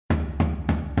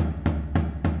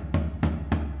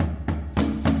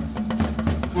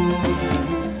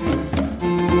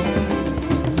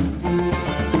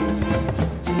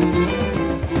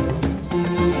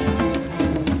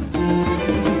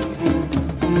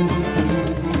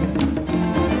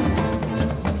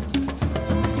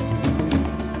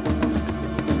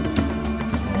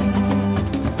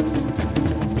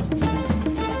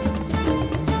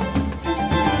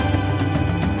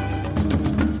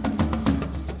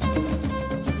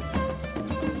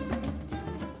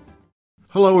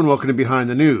Hello and welcome to Behind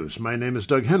the News. My name is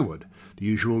Doug Henwood. The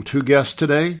usual two guests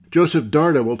today. Joseph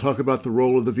Darda will talk about the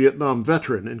role of the Vietnam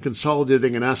veteran in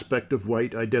consolidating an aspect of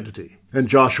white identity. And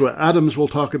Joshua Adams will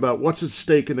talk about what's at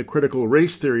stake in the critical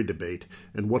race theory debate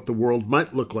and what the world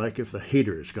might look like if the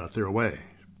haters got their way.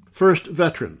 First,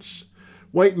 veterans.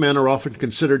 White men are often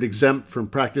considered exempt from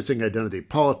practicing identity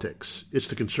politics. It's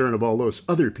the concern of all those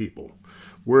other people.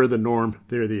 We're the norm,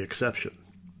 they're the exception.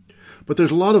 But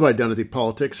there's a lot of identity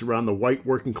politics around the white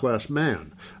working-class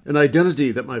man, an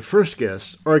identity that my first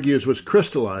guest argues was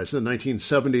crystallized in the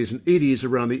 1970s and 80s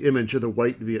around the image of the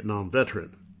white Vietnam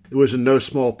veteran. It was in no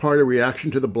small part a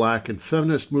reaction to the black and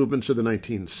feminist movements of the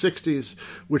 1960s,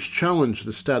 which challenged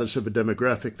the status of a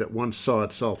demographic that once saw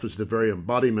itself as the very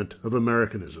embodiment of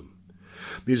Americanism.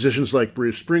 Musicians like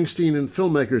Bruce Springsteen and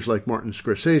filmmakers like Martin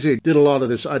Scorsese did a lot of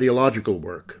this ideological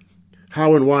work.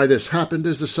 How and why this happened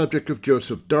is the subject of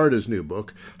Joseph Darda's new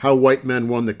book, How White Men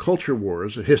Won the Culture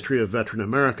Wars, A History of Veteran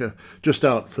America, just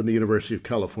out from the University of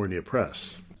California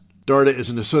Press. Darda is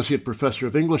an associate professor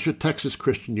of English at Texas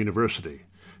Christian University.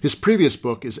 His previous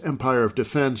book is Empire of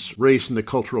Defense, Race and the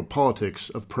Cultural Politics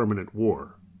of Permanent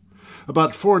War.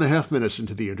 About 4.5 minutes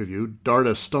into the interview,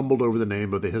 Darda stumbled over the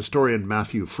name of the historian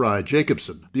Matthew Fry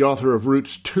Jacobson, the author of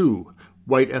Roots 2,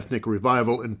 White Ethnic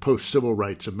Revival in Post-Civil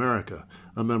Rights America,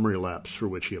 a memory lapse for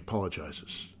which he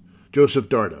apologizes. Joseph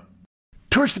Darda.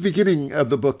 Towards the beginning of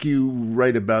the book, you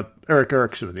write about Erik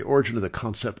Erikson and the origin of the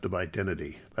concept of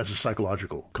identity as a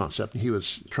psychological concept. And he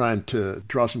was trying to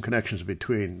draw some connections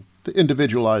between the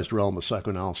individualized realm of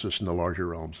psychoanalysis and the larger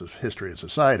realms of history and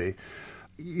society.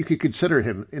 You could consider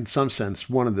him, in some sense,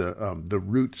 one of the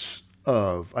roots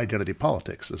of identity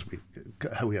politics,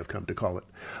 how we have come to call it.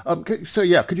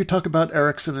 Could you talk about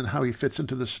Erikson and how he fits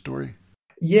into this story?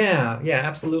 Yeah,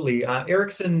 absolutely.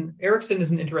 Erikson is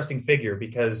an interesting figure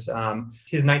because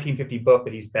his 1950 book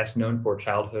that he's best known for,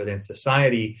 Childhood and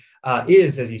Society,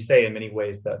 is, as you say, in many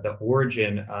ways, the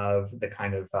origin of the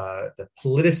kind of the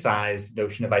politicized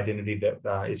notion of identity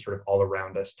that is sort of all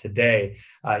around us today.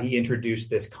 He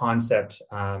introduced this concept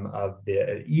of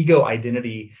the ego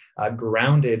identity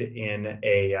grounded in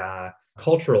a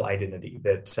cultural identity,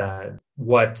 that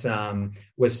what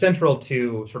was central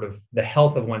to sort of the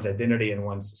health of one's identity and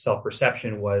one's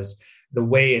self-perception was the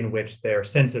way in which their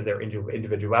sense of their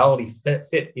individuality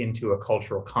fit into a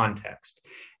cultural context.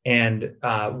 And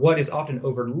what is often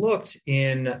overlooked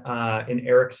in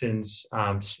Erikson's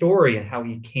story and how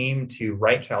he came to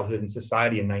write Childhood and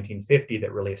Society in 1950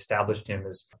 that really established him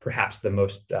as perhaps the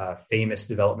most famous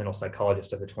developmental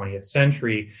psychologist of the 20th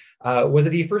century was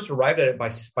that he first arrived at it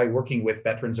by working with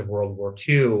veterans of World War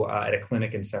II at a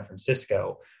clinic in San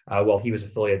Francisco while he was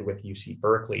affiliated with UC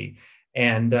Berkeley.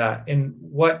 And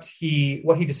what he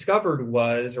discovered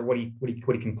was, or what he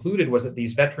concluded was, that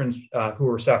these veterans who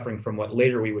were suffering from what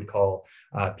later we would call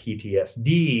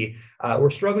PTSD were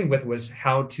struggling with was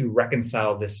how to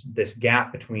reconcile this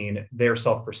gap between their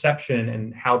self-perception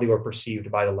and how they were perceived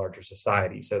by the larger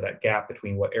society. So that gap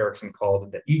between what Erikson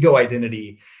called the ego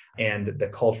identity and the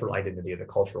cultural identity of the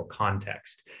cultural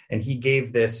context. And he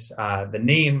gave this the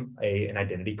name an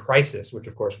identity crisis, which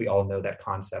of course we all know that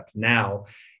concept now.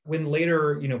 When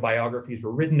later, biographies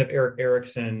were written of Erik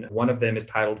Erikson, one of them is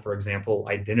titled, for example,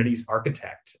 Identity's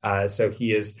Architect. So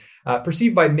he is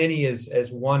perceived by many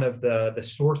as one of the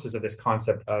sources of this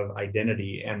concept of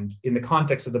identity. And in the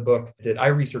context of the book that I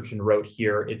researched and wrote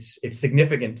here, it's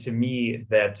significant to me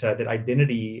that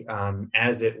identity,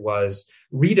 as it was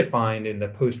redefined in the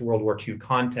post-World War II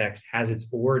context, has its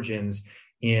origins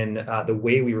in the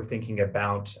way we were thinking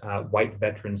about white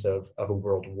veterans of a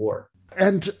world war.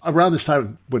 And around this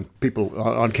time, when people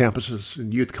on campuses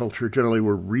in youth culture generally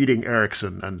were reading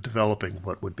Erikson and developing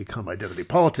what would become identity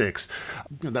politics,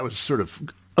 that was sort of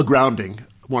a grounding,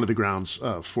 one of the grounds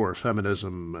for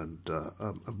feminism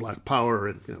and Black Power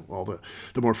and all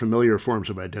the more familiar forms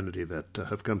of identity that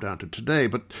have come down to today.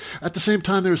 But at the same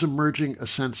time, there's emerging a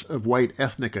sense of white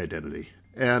ethnic identity.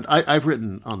 And I've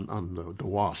written on the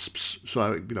WASPs, so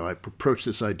I approach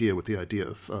this idea with the idea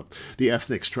of the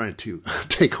ethnics trying to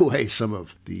take away some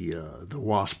of the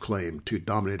WASP claim to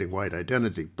dominating white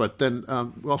identity. But then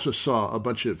we also saw a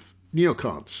bunch of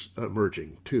neocons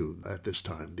emerging, too, at this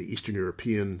time. The Eastern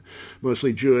European,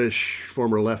 mostly Jewish,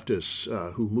 former leftists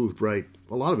who moved right,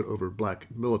 a lot of it over black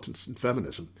militants and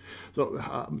feminism. So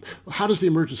how does the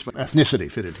emergence of ethnicity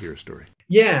fit into your story?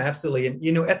 Yeah, absolutely. And,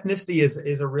 ethnicity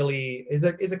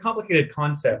is a complicated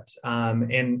concept,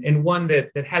 and one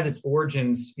that has its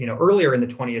origins, earlier in the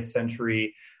 20th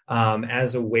century,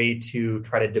 as a way to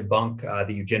try to debunk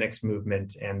the eugenics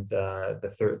movement and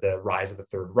the rise of the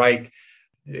Third Reich.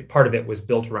 Part of it was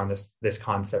built around this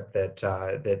concept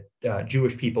that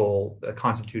Jewish people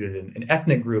constituted an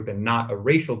ethnic group and not a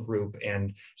racial group,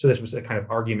 and so this was a kind of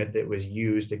argument that was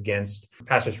used against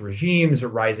fascist regimes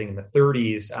arising in the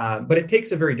 30s. But it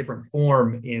takes a very different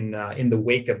form in the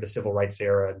wake of the Civil Rights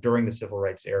era, during the Civil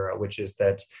Rights era, which is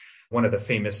that one of the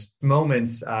famous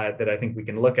moments that I think we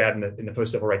can look at in the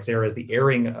post-civil rights era is the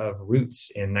airing of Roots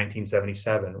in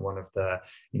 1977, one of the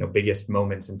biggest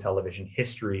moments in television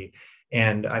history.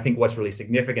 And I think what's really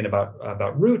significant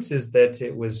about Roots is that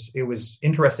it was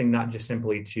interesting not just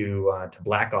simply to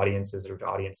Black audiences or to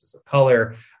audiences of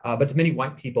color, but to many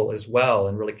white people as well,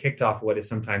 and really kicked off what is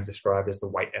sometimes described as the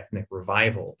white ethnic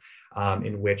revival,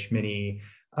 in which many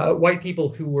white people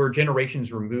who were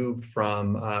generations removed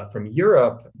from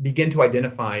Europe begin to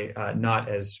identify not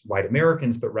as white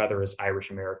Americans, but rather as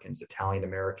Irish Americans, Italian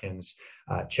Americans,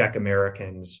 Czech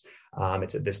Americans.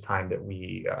 It's at this time that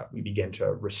we begin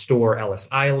to restore Ellis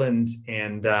Island,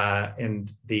 and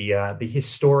the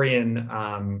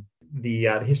historian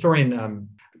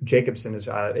Jacobson is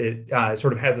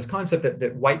sort of has this concept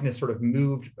that whiteness sort of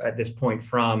moved at this point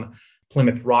from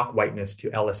Plymouth Rock whiteness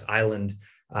to Ellis Island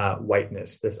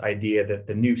whiteness. This idea that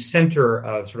the new center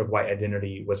of sort of white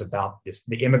identity was about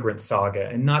the immigrant saga,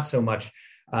 and not so much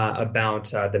about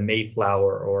the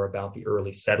Mayflower or about the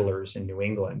early settlers in New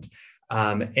England.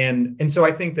 And so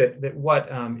I think that what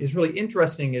is really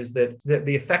interesting is that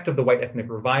the effect of the white ethnic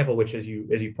revival, which, as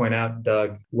you point out,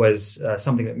 Doug, was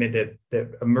something that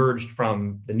emerged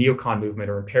from the neocon movement,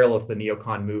 or in parallel to the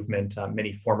neocon movement,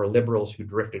 many former liberals who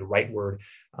drifted rightward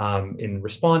in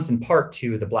response, in part,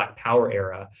 to the Black Power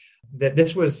era. That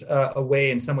this was a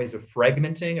way, in some ways, of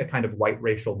fragmenting a kind of white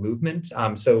racial movement.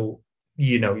 So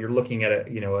you're looking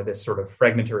at this sort of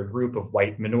fragmentary group of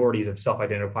white minorities, of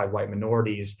self-identified white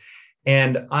minorities.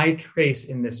 And I trace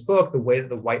in this book the way that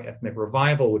the white ethnic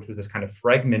revival, which was this kind of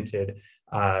fragmented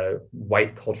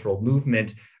white cultural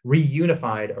movement,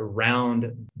 reunified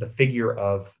around the figure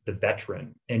of the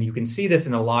veteran. And you can see this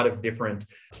in a lot of different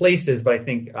places, but I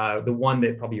think the one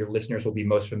that probably your listeners will be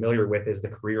most familiar with is the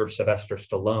career of Sylvester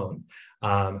Stallone,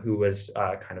 who was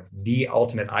kind of the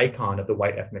ultimate icon of the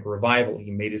white ethnic revival. He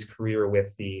made his career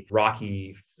with the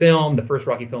Rocky film, the first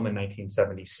Rocky film in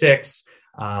 1976.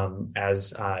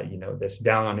 As this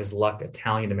down on his luck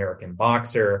Italian-American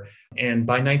boxer. And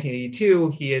by 1982,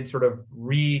 he had sort of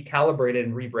recalibrated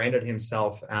and rebranded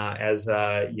himself as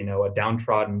a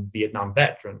downtrodden Vietnam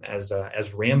veteran,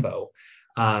 as Rambo.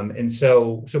 And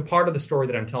so part of the story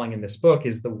that I'm telling in this book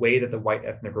is the way that the white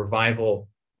ethnic revival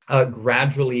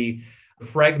gradually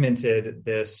fragmented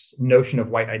this notion of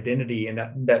white identity,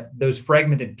 and that those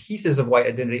fragmented pieces of white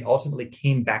identity ultimately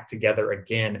came back together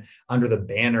again under the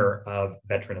banner of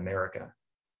Veteran America.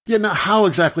 Yeah, now how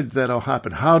exactly did that all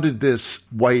happen? How did this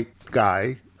white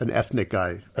guy, an ethnic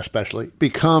guy especially,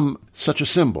 become such a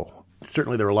symbol?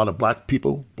 Certainly there were a lot of Black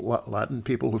people, Latin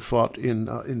people who fought in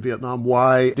Vietnam.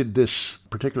 Why did this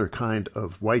particular kind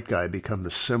of white guy become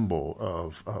the symbol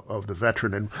of the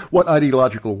veteran, and what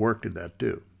ideological work did that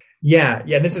do? Yeah.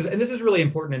 This is really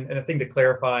important and a thing to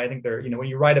clarify. I think when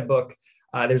you write a book,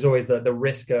 there's always the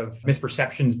risk of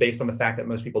misperceptions based on the fact that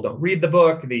most people don't read the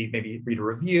book. They maybe read a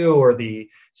review or they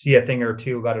see a thing or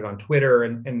two about it on Twitter.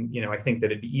 And I think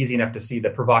that it'd be easy enough to see the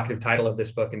provocative title of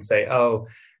this book and say, oh,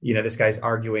 this guy's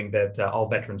arguing that all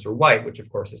veterans are white, which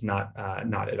of course is not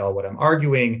at all what I'm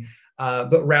arguing.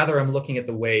 But rather I'm looking at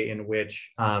the way in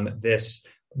which this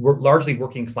largely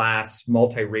working class,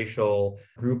 multiracial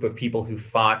group of people who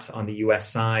fought on the U.S.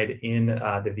 side in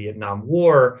the Vietnam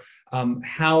War,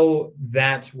 how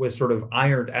that was sort of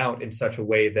ironed out in such a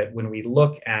way that when we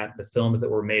look at the films that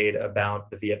were made about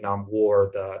the Vietnam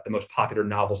War, the most popular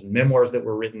novels and memoirs that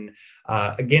were written,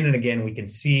 again and again, we can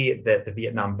see that the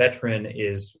Vietnam veteran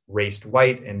is raced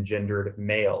white and gendered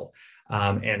male.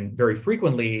 And very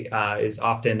frequently is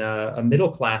often a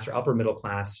middle class or upper middle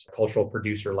class cultural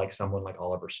producer, like someone like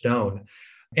Oliver Stone.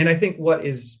 And I think what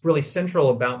is really central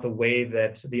about the way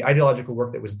that the ideological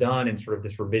work that was done in sort of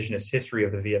this revisionist history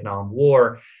of the Vietnam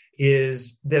War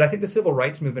is that I think the civil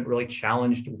rights movement really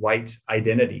challenged white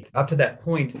identity. Up to that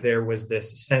point, there was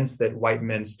this sense that white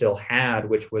men still had,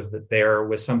 which was that there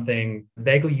was something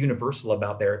vaguely universal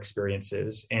about their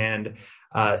experiences. And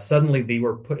suddenly they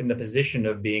were put in the position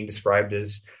of being described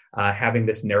as having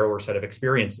this narrower set of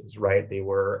experiences, right? They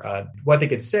were what they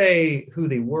could say, who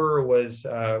they were was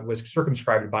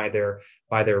circumscribed by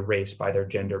their race, by their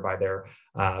gender, by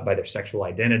their sexual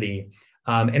identity.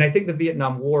 And I think the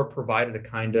Vietnam War provided a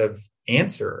kind of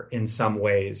answer in some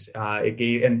ways. It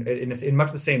gave, and in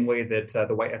much the same way that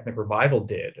the white ethnic revival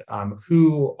did.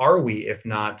 Who are we if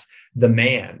not the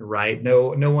man, right? No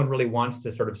one really wants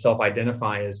to sort of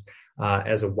self-identify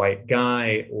as a white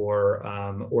guy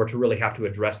or to really have to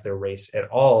address their race at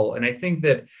all. And I think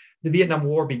that the Vietnam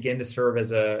War began to serve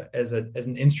as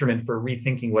an instrument for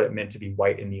rethinking what it meant to be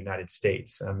white in the United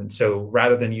States. And so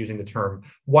rather than using the term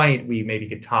white, we maybe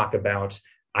could talk about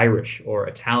Irish or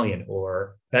Italian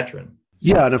or veteran.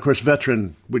 Yeah, and of course,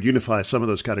 veteran would unify some of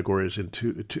those categories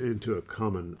into a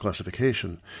common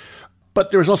classification. But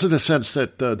there was also the sense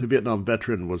that the Vietnam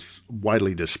veteran was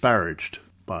widely disparaged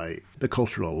by the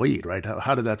cultural elite, right?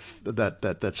 How did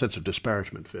that sense of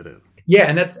disparagement fit in? Yeah,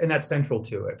 and that's central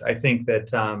to it. I think that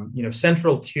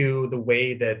central to the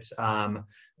way that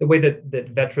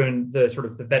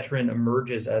the veteran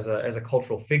emerges as a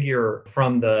cultural figure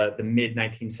from the mid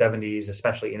 1970s,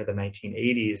 especially into the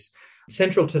 1980s.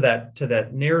 Central to that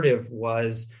narrative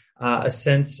was a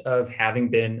sense of having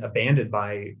been abandoned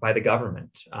by the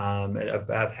government,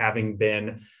 of having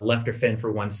been left to fend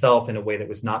for oneself in a way that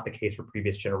was not the case for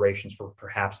previous generations, for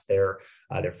perhaps their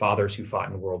fathers who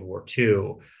fought in World War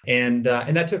II, and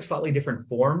that took slightly different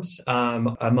forms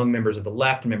among members of the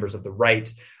left and members of the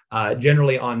right.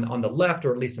 Generally on the left,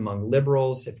 or at least among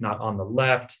liberals, if not on the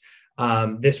left.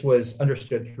 This was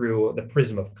understood through the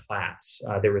prism of class.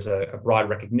 There was a broad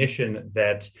recognition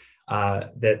that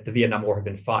the Vietnam War had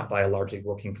been fought by a largely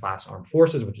working class armed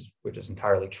forces, which is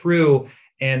entirely true,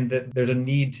 and that there's a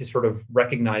need to sort of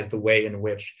recognize the way in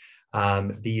which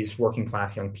these working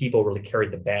class young people really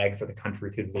carried the bag for the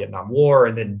country through the Vietnam War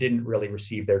and then didn't really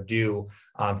receive their due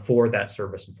for that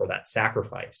service and for that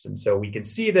sacrifice. And so we can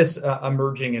see this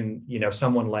emerging in,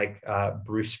 someone like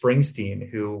Bruce Springsteen,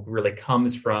 who really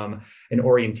comes from an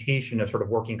orientation of sort of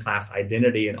working class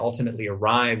identity and ultimately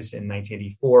arrives in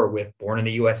 1984 with Born in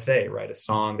the USA, right? A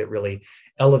song that really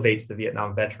elevates the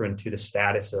Vietnam veteran to the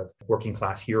status of working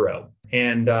class hero.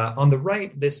 And on the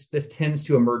right, this tends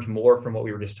to emerge more from what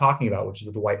we were just talking about, which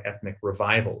is the white ethnic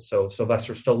revival. So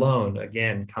Sylvester Stallone,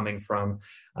 again, coming from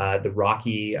the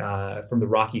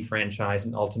Rocky franchise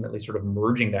and ultimately sort of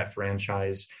merging that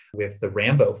franchise with the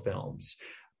Rambo films.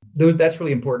 That's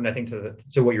really important, I think,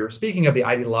 to what you're speaking of, the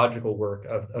ideological work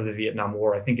of the Vietnam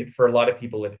War. I think for a lot of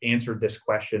people, it answered this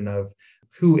question of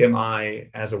who am I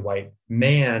as a white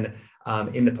man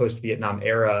in the post-Vietnam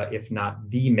era, if not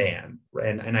the man.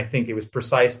 And I think it was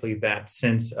precisely that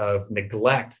sense of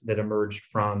neglect that emerged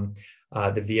from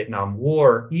the Vietnam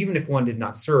War, even if one did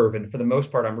not serve. And for the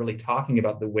most part, I'm really talking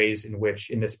about the ways in which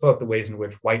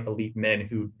white elite men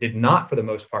who did not, for the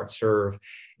most part, serve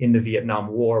in the Vietnam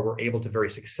War were able to very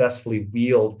successfully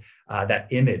wield that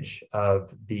image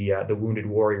of the wounded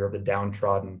warrior, of the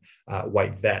downtrodden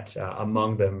white vet,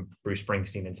 among them Bruce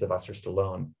Springsteen and Sylvester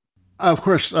Stallone. Of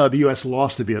course, the U.S.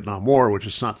 lost the Vietnam War, which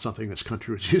is not something this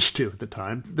country was used to at the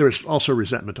time. There was also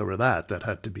resentment over that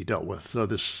had to be dealt with. So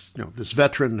this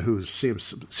veteran who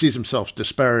sees himself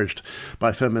disparaged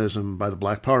by feminism, by the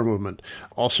Black Power movement,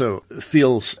 also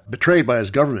feels betrayed by his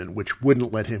government, which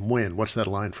wouldn't let him win. What's that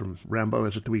line from Rambo?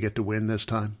 Is it that we get to win this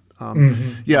time?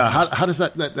 Yeah. How does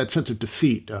that sense of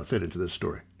defeat fit into this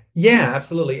story? Yeah,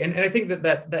 absolutely. And I think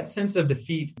that sense of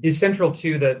defeat is central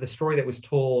to the story that was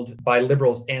told by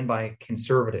liberals and by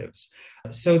conservatives.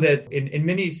 So that in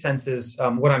many senses,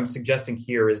 what I'm suggesting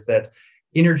here is that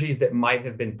energies that might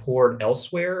have been poured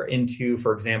elsewhere into,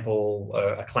 for example,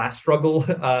 a class struggle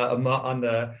on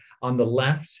the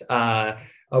left,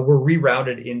 were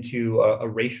rerouted into a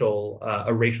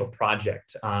racial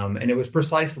project. And it was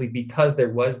precisely because there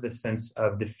was this sense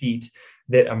of defeat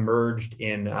that emerged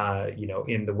in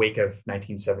the wake of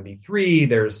 1973.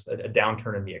 There's a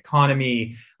downturn in the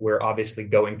economy. We're obviously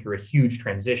going through a huge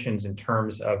transitions in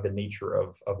terms of the nature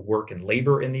of work and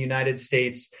labor in the United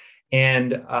States.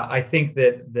 And I think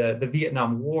that the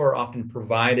Vietnam War often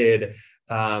provided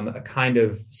a kind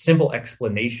of simple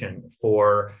explanation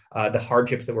for the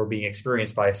hardships that were being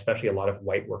experienced by especially a lot of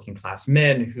white working class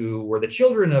men who were the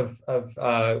children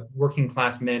of working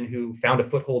class men who found a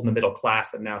foothold in the middle class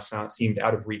that now seemed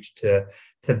out of reach to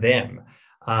them.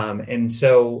 And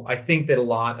so I think that a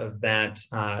lot of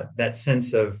that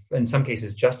sense of, in some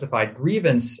cases, justified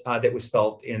grievance that was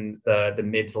felt in the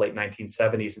mid to late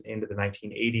 1970s and into the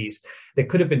 1980s that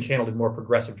could have been channeled in more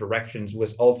progressive directions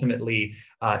was ultimately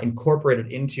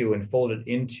incorporated into and folded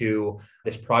into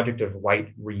this project of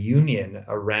white reunion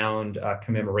around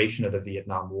commemoration of the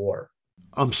Vietnam War.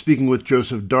 I'm speaking with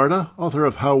Joseph Darda, author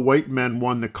of How White Men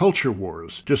Won the Culture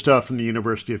Wars, just out from the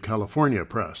University of California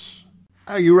Press.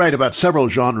 You write about several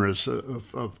genres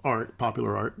of art,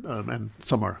 popular art, and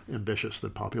some are ambitious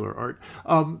than popular art.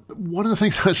 One of the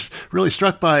things I was really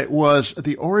struck by was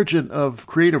the origin of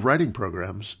creative writing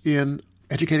programs in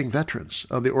educating veterans,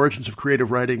 the origins of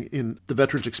creative writing in the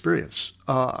veterans' experience.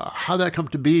 How that come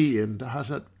to be, and how does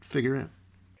that figure in?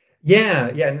 Yeah.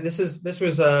 And this was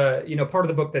part of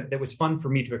the book that was fun for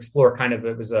me to explore. Kind of,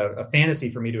 it was a fantasy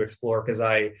for me to explore because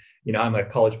I'm a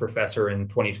college professor in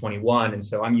 2021, and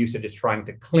so I'm used to just trying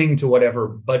to cling to whatever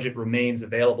budget remains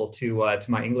available to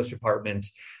my English department.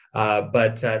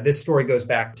 But this story goes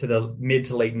back to the mid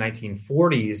to late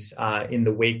 1940s in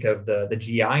the wake of the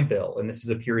GI Bill. And this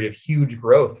is a period of huge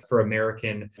growth for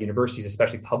American universities,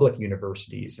 especially public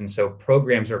universities. And so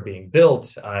programs are being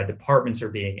built, departments are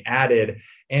being added,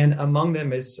 and among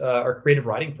them are creative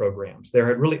writing programs. There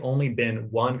had really only been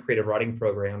one creative writing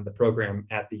program, the program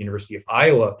at the University of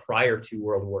Iowa prior to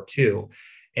World War II.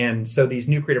 And so these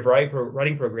new creative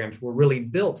writing programs were really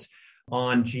built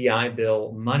on GI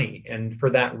Bill money. And for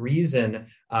that reason,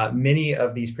 many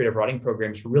of these creative writing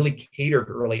programs really catered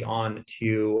early on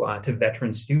to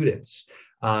veteran students.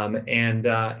 And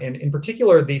in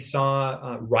particular, they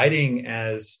saw writing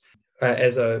as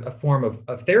a form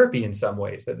of therapy in some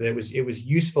ways, that it was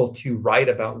useful to write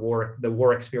about the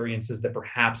war experiences that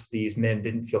perhaps these men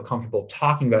didn't feel comfortable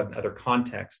talking about in other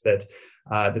contexts, that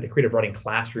the creative writing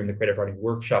classroom, the creative writing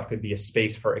workshop could be a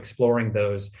space for exploring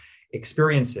those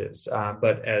experiences.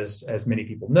 But as many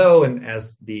people know, and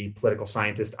as the political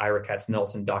scientist Ira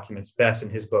Katznelson documents best in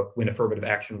his book, When Affirmative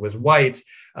Action Was White,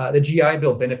 the GI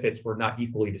Bill benefits were not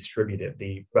equally distributed.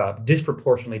 They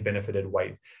disproportionately benefited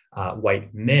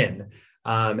white men.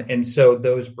 And so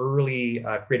those early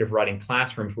creative writing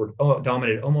classrooms were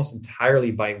dominated almost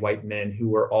entirely by white men who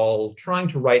were all trying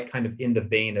to write kind of in the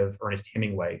vein of Ernest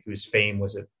Hemingway, whose fame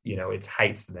was at its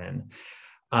heights then.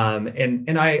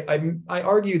 And I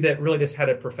argue that really this had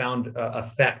a profound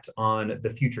effect on the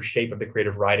future shape of the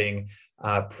creative writing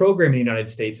program in the United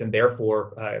States, and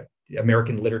therefore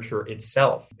American literature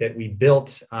itself, that we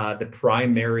built the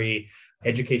primary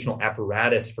educational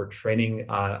apparatus for training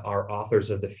our authors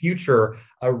of the future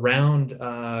around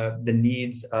the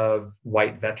needs of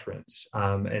white veterans.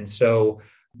 And so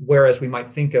whereas we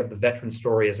might think of the veteran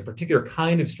story as a particular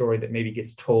kind of story that maybe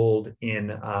gets told in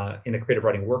a creative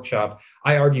writing workshop,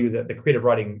 I argue that the creative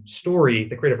writing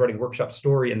workshop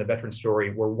story and the veteran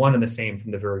story were one and the same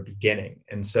from the very beginning.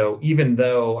 And so even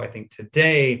though I think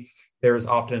today there is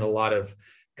often a lot of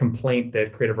complaint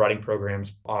that creative writing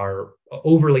programs are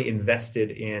overly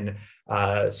invested in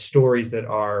stories that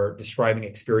are describing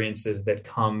experiences that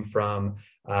come from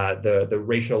the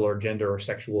racial or gender or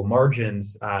sexual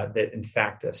margins, that in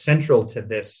fact central to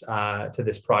this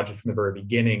project from the very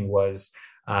beginning was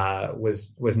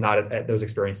not at those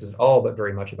experiences at all, but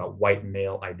very much about white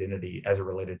male identity as it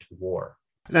related to war.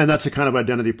 And that's the kind of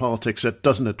identity politics that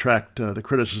doesn't attract the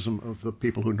criticism of the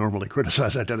people who normally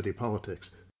criticize identity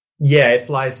politics. Yeah,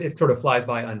 it sort of flies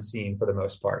by unseen for the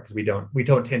most part, because we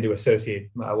don't tend to associate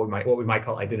what we might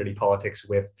call identity politics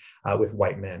with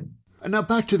white men. And now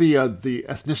back to the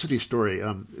ethnicity story.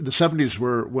 The 70s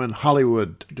were when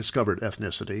Hollywood discovered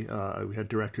ethnicity. We had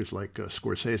directors like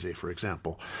Scorsese, for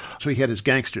example. So he had his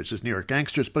gangsters, his New York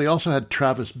gangsters, but he also had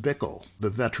Travis Bickle, the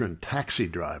veteran taxi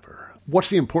driver. What's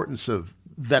the importance of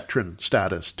veteran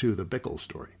status to the Bickle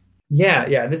story?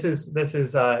 Yeah. This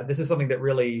is something that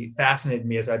really fascinated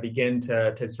me as I begin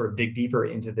to sort of dig deeper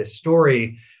into this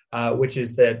story, which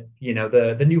is that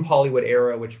the new Hollywood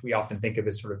era, which we often think of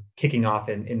as sort of kicking off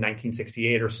in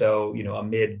 1968 or so,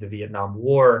 amid the Vietnam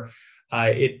War.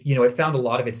 It found a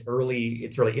lot of its early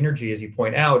energy, as you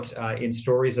point out, in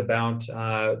stories about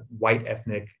white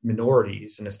ethnic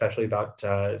minorities, and especially about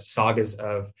sagas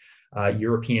of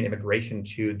European immigration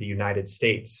to the United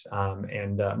States.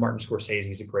 And Martin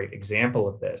Scorsese is a great example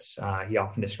of this. He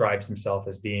often describes himself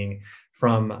as being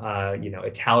from,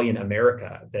 Italian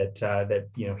America, that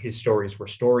his stories were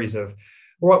stories of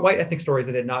white ethnic stories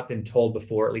that had not been told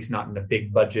before, at least not in a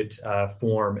big budget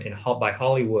form by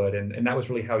Hollywood. And that was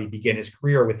really how he began his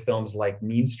career with films like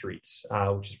Mean Streets,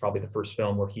 which is probably the first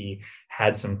film where he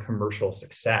had some commercial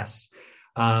success.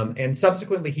 And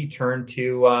subsequently, he turned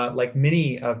to, like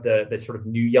many of the sort of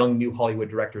new Hollywood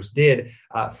directors did,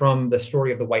 from the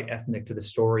story of the white ethnic to the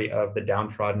story of the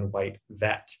downtrodden white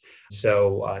vet.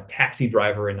 So Taxi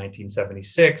Driver in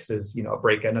 1976 is,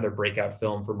 another breakout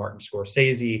film for Martin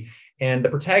Scorsese. And the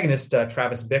protagonist,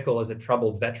 Travis Bickle, is a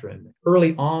troubled veteran.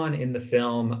 Early on in the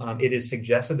film, it is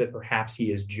suggested that perhaps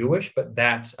he is Jewish, but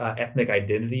that ethnic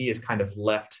identity is kind of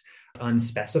left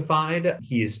unspecified.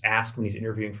 He's asked when he's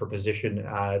interviewing for a position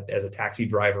as a taxi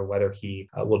driver whether he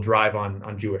will drive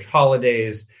on Jewish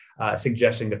holidays,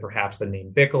 suggesting that perhaps the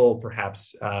name Bickle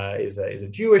perhaps is a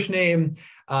Jewish name.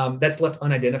 That's left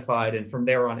unidentified, and from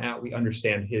there on out, we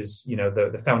understand his,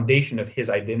 the foundation of his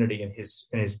identity and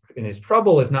his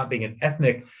trouble is not being an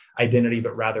ethnic identity,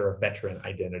 but rather a veteran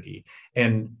identity.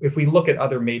 And if we look at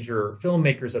other major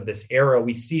filmmakers of this era,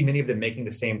 we see many of them making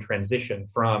the same transition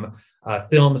from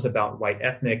films about white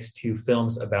ethnics to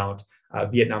films about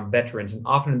Vietnam veterans, and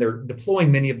often they're deploying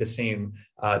many of the same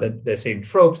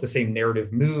tropes, the same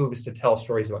narrative moves to tell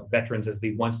stories about veterans as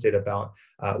they once did about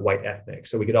white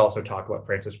ethnics. So we could also talk about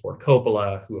Francis Ford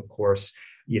Coppola, who, of course,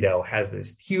 has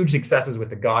this huge successes with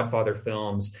the Godfather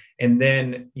films, and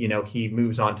then he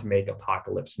moves on to make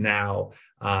Apocalypse Now,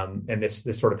 and this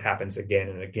sort of happens again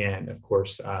and again. Of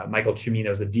course, Michael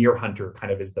Cimino's The Deer Hunter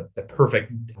kind of is the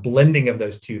perfect blending of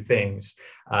those two things.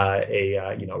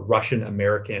 A Russian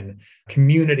American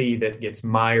community that gets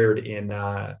mired in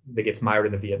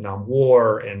the Vietnam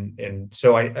War, and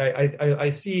so I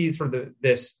see sort of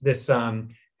this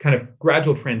kind of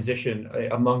gradual transition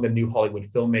among the new Hollywood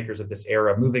filmmakers of this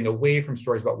era, moving away from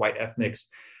stories about white ethnics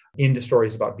into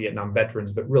stories about Vietnam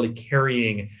veterans, but really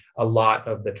carrying a lot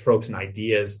of the tropes and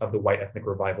ideas of the white ethnic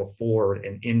revival forward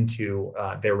and into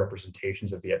their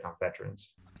representations of Vietnam veterans.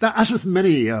 Now, as with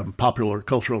many popular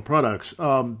cultural products,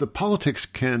 the politics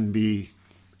can be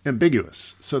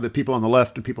ambiguous so that people on the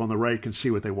left and people on the right can see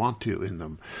what they want to in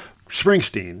them.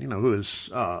 Springsteen, who is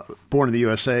born in the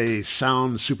USA,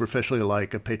 sounds superficially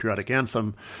like a patriotic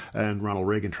anthem, and Ronald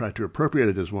Reagan tried to appropriate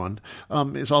it as one,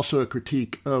 is also a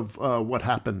critique of what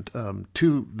happened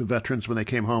to the veterans when they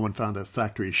came home and found the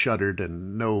factories shuttered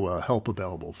and no help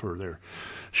available for their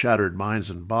shattered minds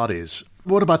and bodies.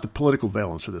 What about the political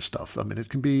valence of this stuff? I mean, it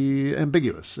can be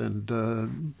ambiguous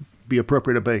and be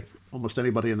appropriated by almost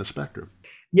anybody in the spectrum.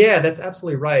 Yeah, that's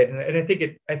absolutely right, and I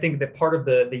think that part of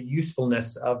the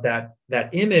usefulness of that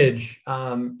image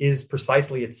is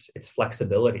precisely its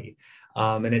flexibility,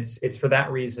 and it's for that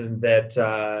reason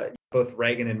that both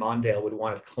Reagan and Mondale would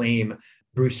want to claim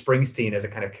Bruce Springsteen as a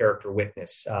kind of character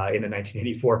witness in the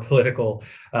 1984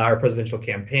 presidential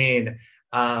campaign.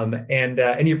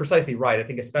 And you're precisely right. I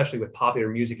think especially with popular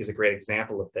music is a great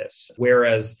example of this.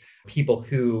 Whereas people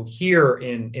who hear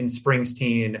in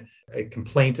Springsteen a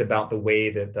complaint about the way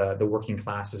that the working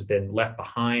class has been left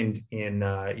behind in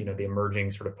the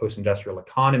emerging sort of post-industrial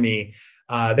economy,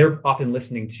 they're often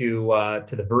listening to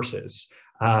the verses.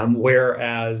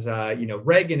 Whereas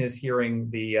Reagan is hearing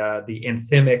the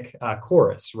anthemic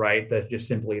chorus, right? That just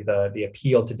simply the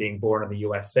appeal to being born in the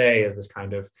USA as this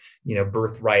kind of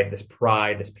birthright, this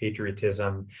pride, this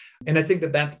patriotism. And I think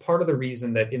that that's part of the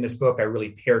reason that in this book I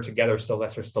really pair together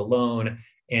Sylvester Stallone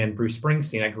and Bruce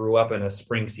Springsteen. I grew up in a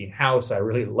Springsteen house. I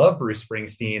really love Bruce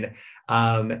Springsteen,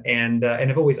 and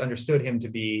have always understood him to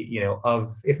be,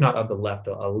 if not of the left,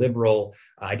 a liberal,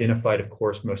 identified, of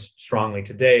course, most strongly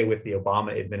today with the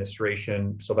Obama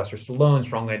administration. Sylvester Stallone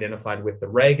strongly identified with the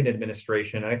Reagan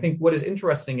administration. And I think what is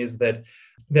interesting is that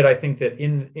I think that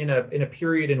in a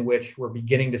period in which we're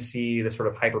beginning to see the sort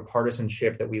of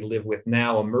hyper-partisanship that we live with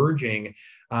now emerging,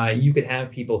 you could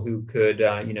have people who could,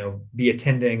 be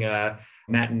attending a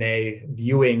matinee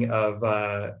viewing of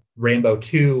Rambo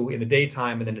 2 in the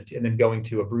daytime and then going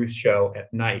to a Bruce show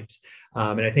at night.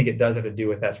 And I think it does have to do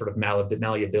with that sort of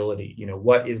malleability.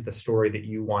 What is the story that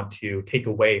you want to take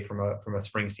away from a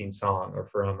Springsteen song or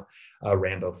from a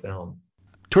Rambo film?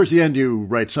 Towards the end, you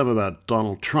write some about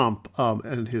Donald Trump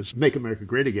and his Make America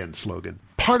Great Again slogan.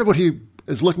 Part of what he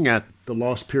is looking at, the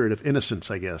lost period of innocence,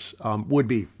 I guess, would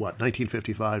be,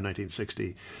 1955,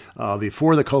 1960,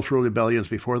 before the cultural rebellions,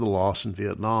 before the loss in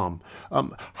Vietnam.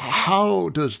 How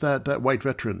does that white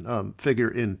veteran figure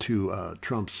into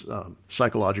Trump's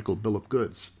psychological bill of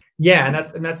goods? Yeah,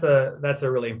 and that's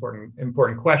a really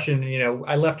important question.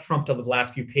 I left Trump to the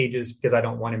last few pages because I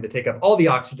don't want him to take up all the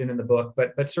oxygen in the book,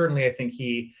 but certainly I think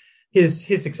his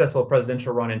successful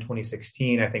presidential run in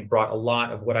 2016, I think, brought a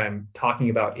lot of what I'm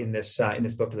talking about in this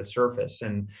book to the surface.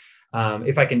 And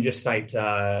If I can just cite,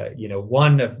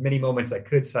 one of many moments I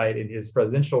could cite in his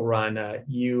presidential run,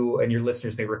 you and your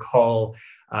listeners may recall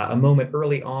a moment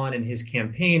early on in his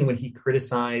campaign when he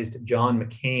criticized John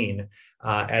McCain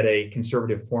at a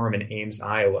conservative forum in Ames,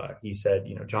 Iowa. He said,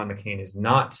 John McCain is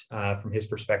not, from his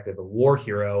perspective, a war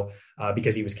hero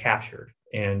because he was captured.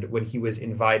 And when he was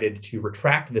invited to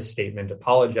retract this statement,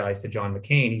 apologize to John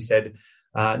McCain, he said,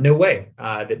 no way.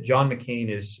 That John McCain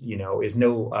is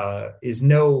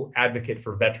no advocate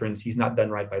for veterans. He's not done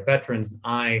right by veterans.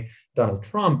 I, Donald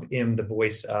Trump, am the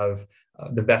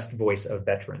best voice of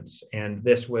veterans. And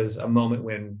this was a moment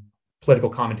when political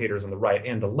commentators on the right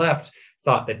and the left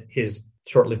thought that his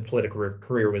short-lived political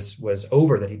career was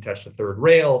over, that he touched the third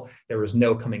rail. There was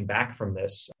no coming back from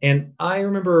this. And I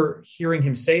remember hearing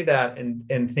him say that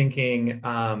and thinking,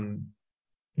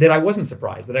 that I wasn't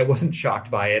surprised, that I wasn't shocked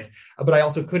by it, but I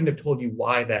also couldn't have told you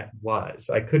why that was.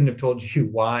 I couldn't have told you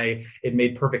why it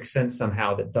made perfect sense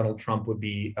somehow that Donald Trump would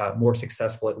be more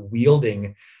successful at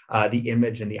wielding the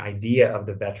image and the idea of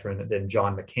the veteran than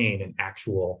John McCain, an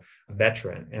actual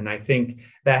veteran. And I think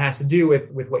that has to do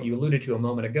with what you alluded to a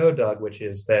moment ago, Doug, which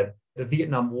is that the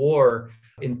Vietnam War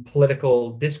in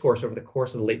political discourse over the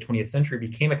course of the late 20th century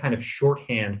became a kind of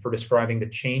shorthand for describing the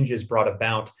changes brought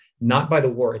about not by the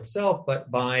war itself,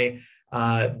 but by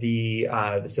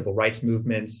the civil rights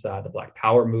movements, the Black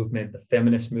Power movement, the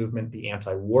feminist movement, the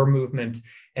anti-war movement.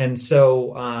 And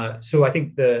so I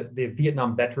think the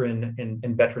Vietnam veteran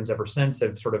and veterans ever since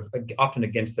have sort of often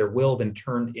against their will been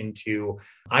turned into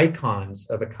icons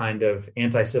of a kind of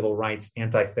anti-civil rights,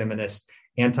 anti-feminist,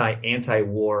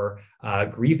 anti-war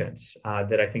grievance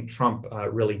that I think Trump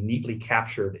really neatly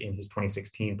captured in his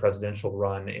 2016 presidential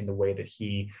run in the way that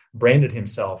he branded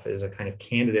himself as a kind of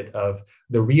candidate of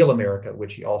the real America,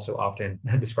 which he also often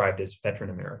described as veteran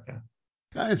America.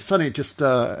 It's funny, and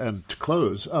to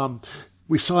close,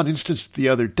 we saw an instance just the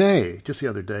other day,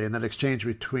 in that exchange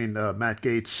between Matt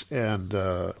Gaetz and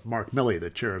Mark Milley, the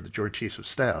chair of the Joint Chiefs of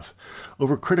Staff,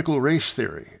 over critical race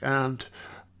theory. And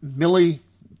Milley,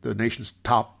 the nation's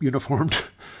top uniformed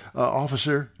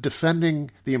officer, defending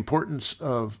the importance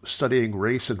of studying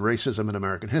race and racism in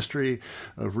American history,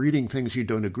 of reading things you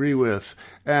don't agree with,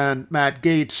 and Matt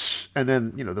Gaetz, and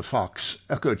then, the Fox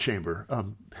echo chamber,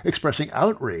 expressing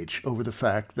outrage over the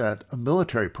fact that a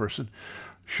military person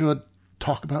should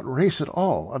talk about race at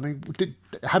all. I mean,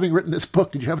 having written this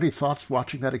book, did you have any thoughts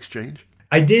watching that exchange?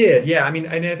 I did, yeah. I mean,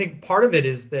 and I think part of it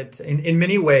is that in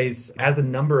many ways, as the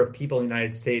number of people in the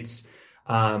United States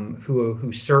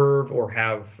who serve or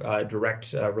have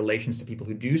direct relations to people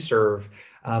who do serve,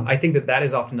 I think that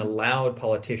is often allowed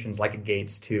politicians like a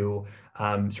Gaetz to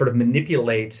sort of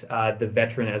manipulate the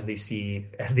veteran as they see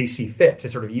fit, to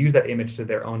sort of use that image to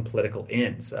their own political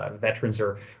ends. Veterans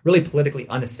are really politically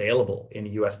unassailable in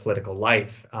U.S. political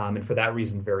life, and for that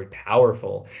reason, very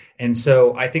powerful. And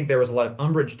so I think there was a lot of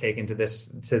umbrage taken to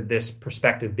this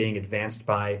perspective being advanced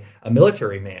by a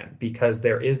military man, because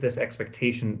there is this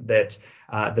expectation that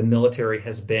the military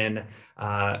has been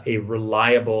a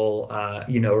reliable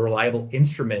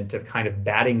instrument of kind of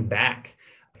batting back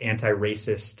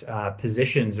anti-racist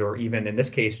positions, or even in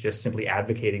this case, just simply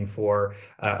advocating for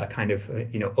a kind of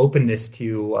openness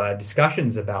to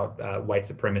discussions about white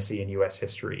supremacy in U.S.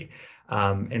 history.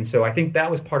 And so I think that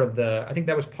was part of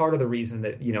the reason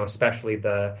that especially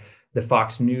the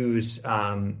Fox News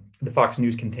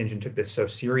contingent took this so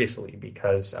seriously,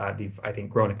 because they've, I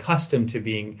think, grown accustomed to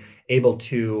being able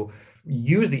to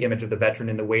use the image of the veteran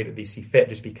in the way that they see fit,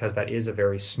 just because that is a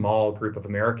very small group of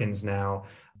Americans now.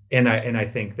 And I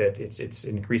think that it's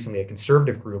increasingly a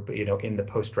conservative group, in the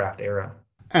post-draft era.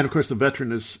 And of course, the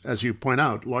veteran is, as you point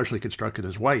out, largely constructed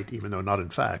as white, even though not in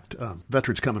fact.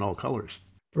 Veterans come in all colors.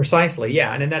 Precisely,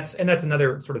 yeah, and that's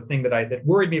another sort of thing that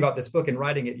worried me about this book and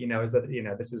writing it. Is that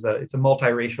it's a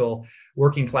multiracial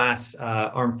working class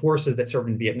armed forces that served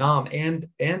in Vietnam and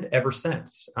ever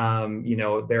since.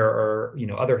 There are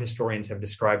other historians have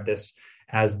described this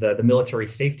as the military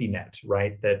safety net,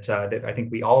 right? That I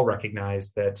think we all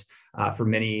recognize that for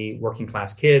many working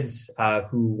class kids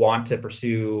who want to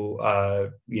pursue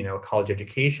college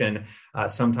education,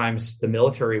 sometimes the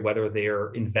military, whether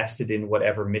they're invested in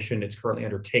whatever mission it's currently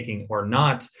undertaking or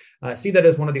not, see that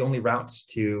as one of the only routes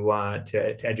to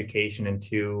education and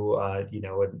to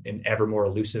an ever more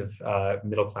elusive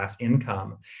middle class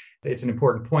income. It's an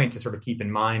important point to sort of keep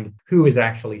in mind who is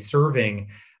actually serving.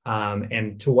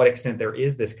 And to what extent there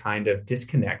is this kind of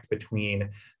disconnect between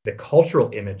the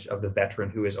cultural image of the veteran,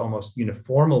 who is almost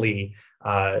uniformly,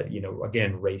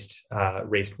 again, raced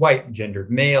white,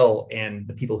 gendered male, and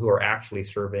the people who are actually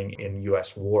serving in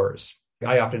U.S. wars.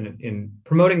 I often, in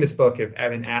promoting this book, have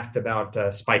been asked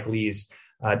about Spike Lee's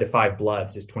Da 5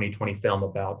 Bloods, his 2020 film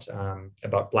about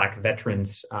Black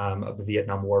veterans of the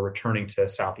Vietnam War returning to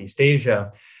Southeast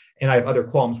Asia. And I have other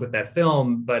qualms with that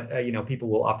film, but people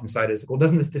will often cite as, well,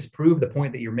 doesn't this disprove the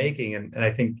point that you're making? And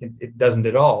I think it doesn't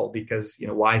at all, because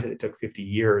why is it took 50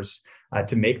 years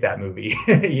to make that movie?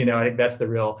 I think that's the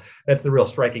real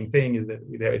striking thing, is that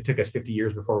it took us 50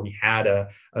 years before we had a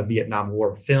Vietnam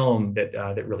War film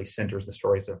that really centers the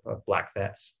stories of Black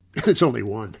vets. It's only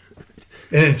one.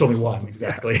 And it's only one,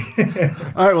 exactly.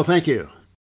 All right, well, thank you.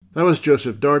 That was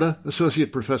Joseph Darda,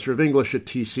 Associate Professor of English at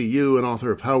TCU and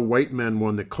author of How White Men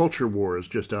Won the Culture Wars,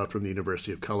 just out from the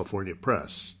University of California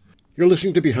Press. You're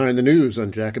listening to Behind the News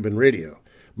on Jacobin Radio.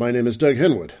 My name is Doug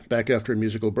Henwood, back after a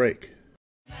musical break.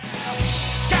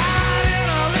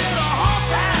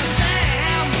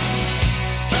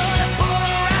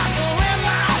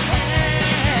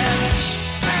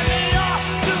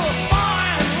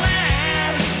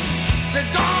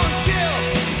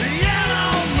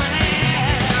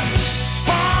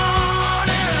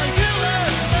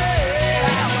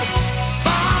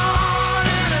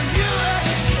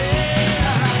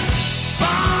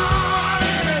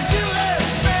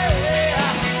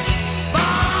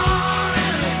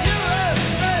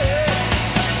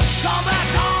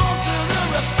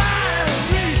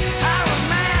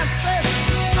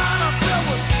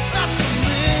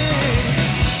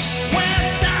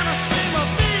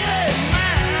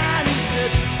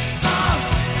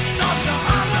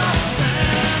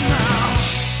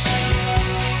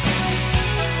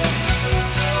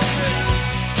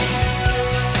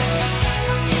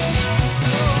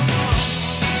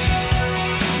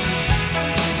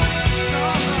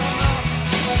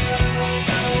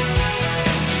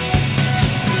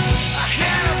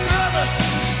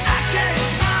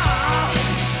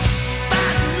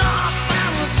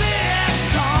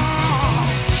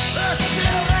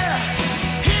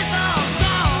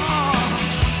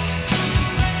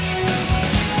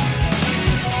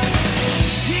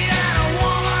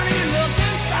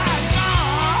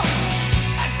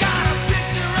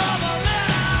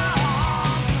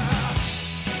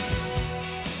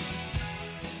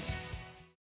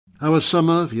 I was some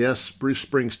of, yes, Bruce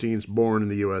Springsteen's Born in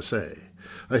the USA.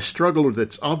 I struggled with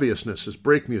its obviousness as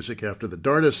break music after the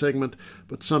Darda segment,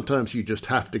 but sometimes you just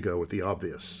have to go with the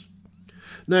obvious.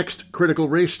 Next, critical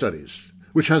race studies,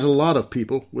 which has a lot of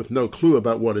people with no clue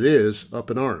about what it is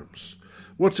up in arms.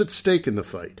 What's at stake in the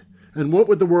fight? And what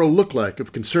would the world look like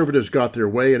if conservatives got their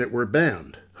way and it were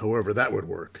banned? However that would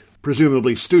work.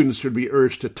 Presumably students would be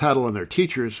urged to tattle on their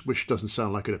teachers, which doesn't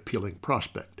sound like an appealing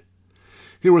prospect.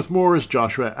 Here with more is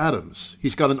Joshua Adams.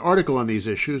 He's got an article on these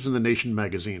issues in the Nation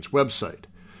magazine's website.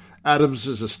 Adams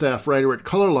is a staff writer at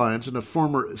Color Lines and a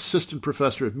former assistant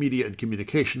professor of media and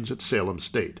communications at Salem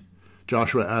State.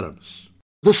 Joshua Adams.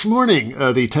 This morning,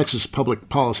 the Texas Public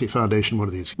Policy Foundation, one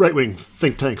of these right-wing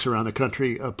think tanks around the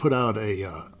country, put out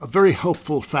a very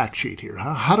helpful fact sheet here.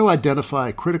 How to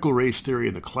identify critical race theory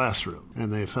in the classroom.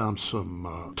 And they found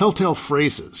some telltale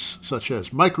phrases such as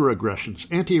microaggressions,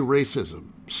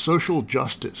 anti-racism, social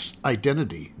justice,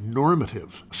 identity,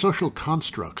 normative, social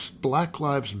constructs, Black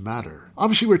Lives Matter.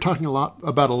 Obviously, we're talking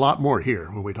about a lot more here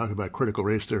when we talk about critical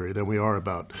race theory than we are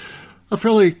about a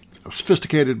fairly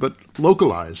sophisticated but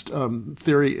localized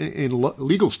theory in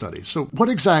legal studies. So what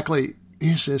exactly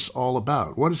is this all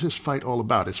about? What is this fight all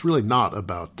about? It's really not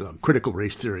about critical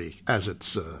race theory as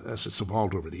it's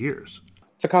evolved over the years.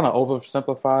 To kind of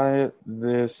oversimplify it,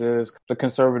 this is the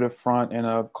conservative front in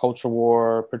a culture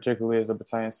war, particularly as it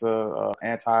pertains to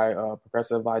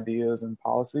anti-progressive ideas and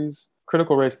policies.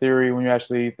 Critical race theory, when you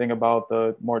actually think about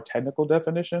the more technical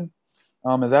definition,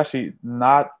 is actually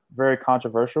not very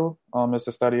controversial. It's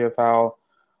a study of how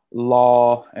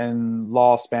law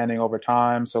spanning over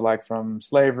time, so like from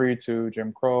slavery to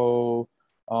Jim Crow,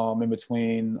 in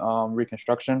between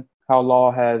Reconstruction, how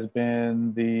law has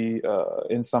been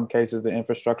in some cases, the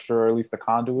infrastructure or at least the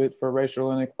conduit for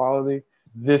racial inequality.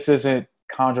 This isn't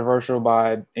controversial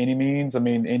by any means. I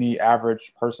mean, any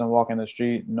average person walking the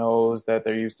street knows that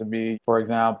there used to be, for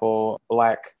example,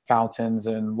 Black fountains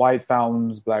and white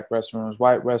fountains, Black restrooms,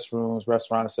 white restrooms,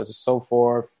 restaurants such as so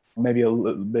forth. Maybe a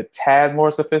little bit tad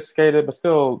more sophisticated, but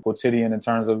still quotidian in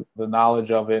terms of the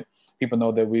knowledge of it. People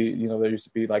know that there used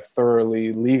to be like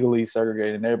thoroughly legally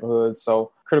segregated neighborhoods.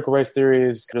 So critical race theory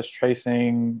is just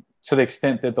tracing, to the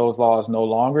extent that those laws no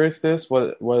longer exist,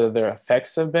 whether their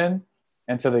effects have been,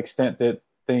 and to the extent that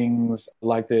things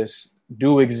like this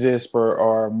do exist but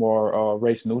are more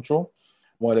race neutral,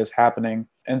 what is happening.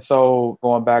 And so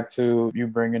going back to you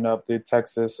bringing up the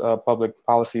Texas Public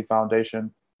Policy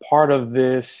Foundation, Part of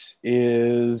this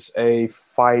is a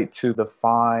fight to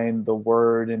define the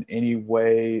word in any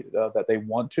way that they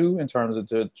want to, in terms of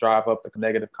to drive up the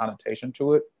negative connotation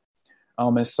to it.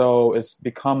 And so it's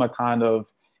become a kind of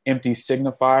empty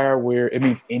signifier where it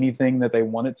means anything that they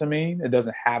want it to mean. It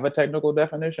doesn't have a technical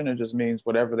definition. It just means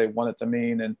whatever they want it to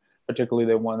mean. And particularly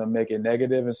they want to make it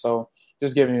negative. And so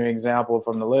just giving you an example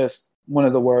from the list, one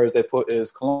of the words they put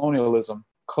is colonialism.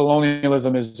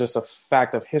 Colonialism is just a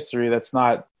fact of history. There's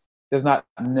not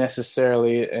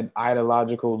necessarily an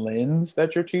ideological lens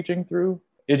that you're teaching through.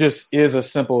 It just is a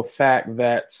simple fact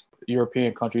that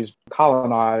European countries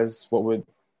colonized what would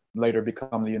later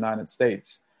become the United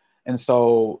States. And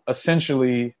so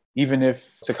essentially, even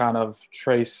if to kind of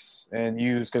trace and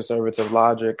use conservative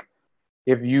logic,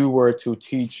 if you were to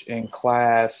teach in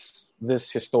class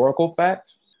this historical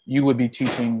fact, you would be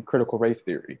teaching critical race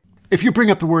theory. If you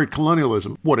bring up the word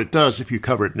colonialism, what it does, if you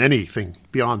cover it in anything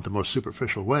beyond the most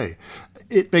superficial way,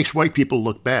 it makes white people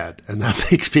look bad. And that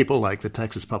makes people like the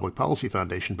Texas Public Policy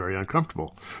Foundation very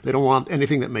uncomfortable. They don't want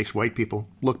anything that makes white people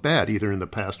look bad, either in the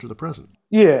past or the present.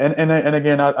 Yeah, and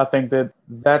again, I think that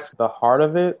that's the heart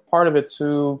of it. Part of it,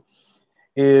 too,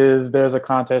 is there's a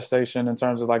contestation in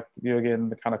terms of, like, again,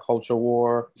 the kind of culture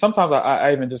war. Sometimes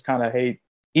I even just kind of hate,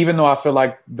 even though I feel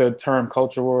like the term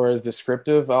culture war is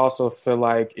descriptive, I also feel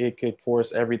like it could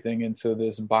force everything into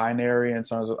this binary in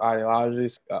terms of ideology,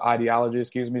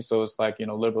 So it's like,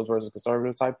 liberals versus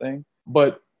conservative type thing.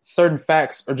 But certain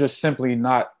facts are just simply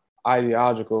not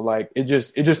ideological. Like it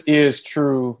just is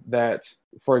true that,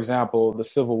 for example, the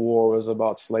Civil War was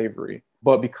about slavery.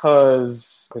 But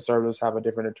because conservatives have a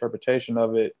different interpretation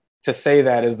of it, to say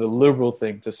that is the liberal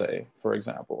thing to say, for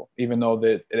example, even though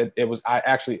that it was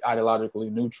actually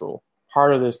ideologically neutral.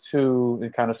 Part of this, too,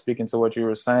 and kind of speaking to what you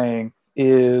were saying,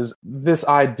 is this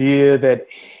idea that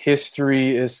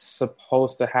history is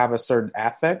supposed to have a certain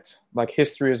affect. Like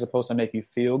history is supposed to make you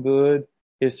feel good.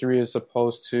 History is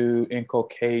supposed to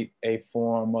inculcate a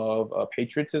form of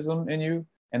patriotism in you.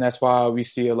 And that's why we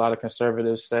see a lot of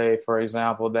conservatives say, for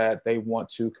example, that they want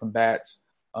to combat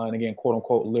and again, quote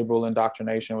unquote, liberal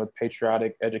indoctrination with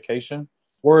patriotic education.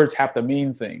 Words have to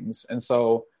mean things. And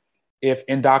so if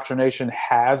indoctrination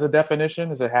has a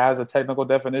definition, as it has a technical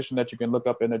definition that you can look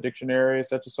up in a dictionary,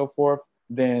 such and so forth,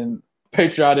 then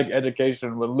patriotic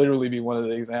education would literally be one of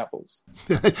the examples.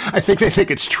 I think they think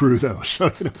it's true, though. So,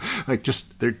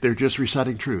 they're just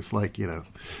reciting truth, like, 2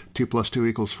 +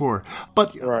 2 = 4.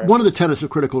 But right. One of the tenets of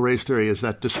critical race theory is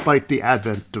that despite the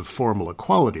advent of formal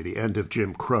equality, the end of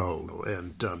Jim Crow,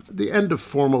 and the end of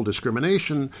formal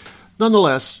discrimination,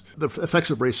 nonetheless, the effects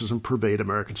of racism pervade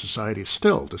American society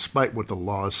still, despite what the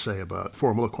laws say about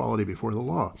formal equality before the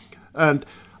law. And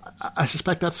I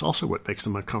suspect that's also what makes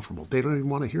them uncomfortable. They don't even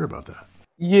want to hear about that.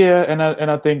 Yeah, and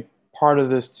I think part of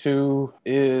this, too,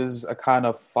 is a kind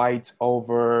of fight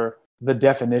over the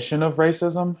definition of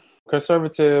racism.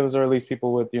 Conservatives, or at least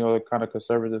people with, kind of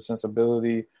conservative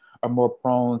sensibility, are more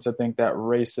prone to think that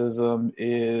racism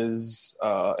is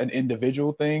an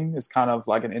individual thing. It's kind of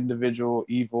like an individual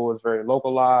evil. It's very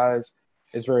localized.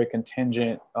 It's very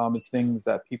contingent. It's things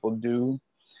that people do.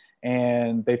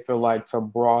 And they feel like to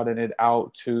broaden it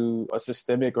out to a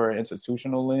systemic or an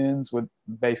institutional lens would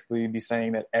basically be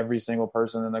saying that every single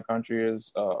person in the country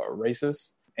is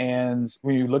racist. And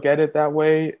when you look at it that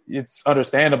way, it's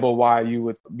understandable why you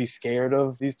would be scared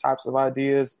of these types of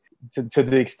ideas to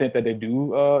the extent that they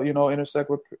do, intersect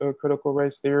with critical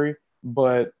race theory.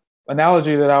 But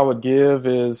analogy that I would give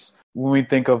is when we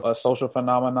think of a social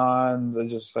phenomenon,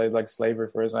 let's just say like slavery,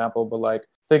 for example, but like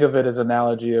think of it as an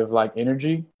analogy of like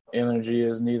energy. Energy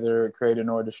is neither created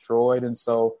nor destroyed. And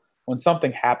so when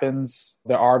something happens,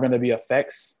 there are going to be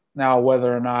effects. Now,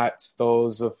 whether or not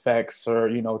those effects are,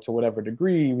 to whatever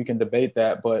degree, we can debate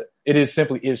that. But it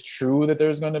is true that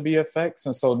there's going to be effects.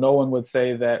 And so no one would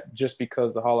say that just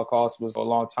because the Holocaust was a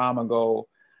long time ago,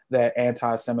 that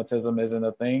anti-Semitism isn't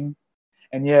a thing.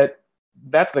 And yet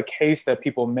that's the case that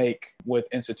people make with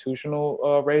institutional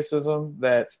racism,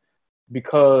 that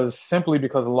simply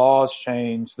because laws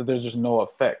change, that there's just no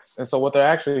effects. And so what they're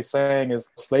actually saying is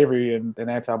slavery and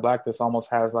anti-Blackness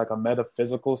almost has like a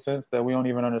metaphysical sense that we don't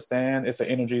even understand. It's an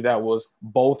energy that was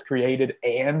both created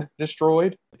and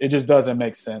destroyed. It just doesn't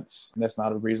make sense. That's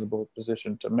not a reasonable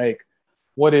position to make.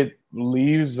 What it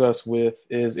leaves us with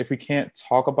is, if we can't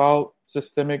talk about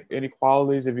systemic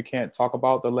inequalities, if we can't talk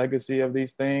about the legacy of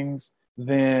these things,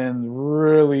 then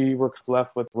really we're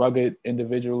left with rugged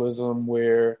individualism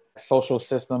where social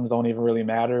systems don't even really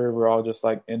matter. We're all just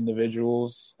like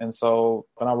individuals. And so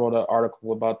when I wrote an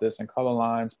article about this in Color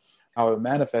Lines, how it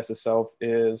manifests itself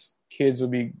is kids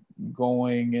would be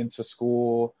going into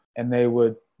school and they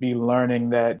would be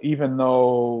learning that even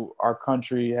though our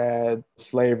country had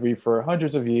slavery for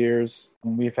hundreds of years,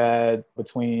 we've had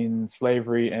between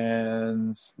slavery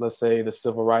and, let's say, the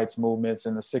civil rights movements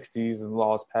in the 60s and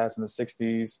laws passed in the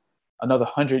 60s, another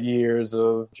 100 years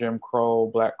of Jim Crow,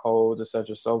 black codes, et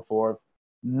cetera, so forth.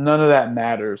 None of that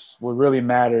matters. What really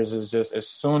matters is just as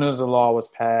soon as the law was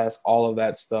passed, all of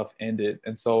that stuff ended.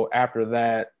 And so after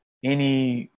that,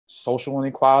 any social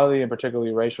inequality and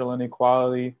particularly racial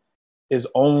inequality is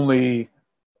only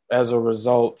as a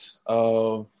result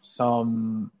of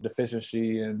some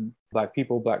deficiency in Black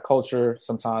people, Black culture.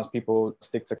 Sometimes people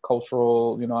stick to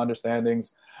cultural,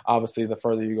 understandings. Obviously, the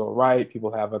further you go right,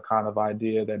 people have a kind of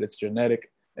idea that it's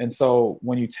genetic. And so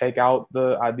when you take out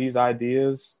these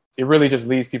ideas, it really just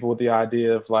leaves people with the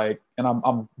idea of like, and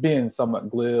I'm being somewhat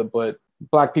glib, but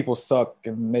Black people suck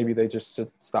and maybe they just should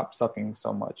stop sucking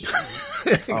so much.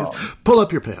 Pull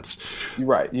up your pants.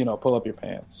 Right. Pull up your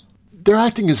pants. They're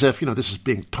acting as if, this is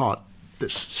being taught,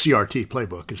 this CRT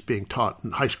playbook is being taught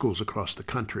in high schools across the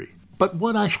country. But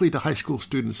what actually do high school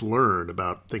students learn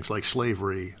about things like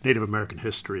slavery, Native American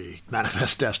history,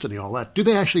 manifest destiny, all that? Do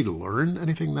they actually learn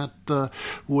anything that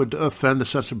would offend the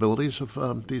sensibilities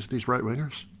of these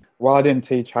right-wingers? While I didn't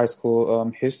teach high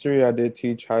school history, I did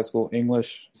teach high school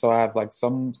English. So I have like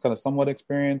some kind of somewhat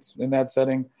experience in that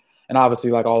setting. And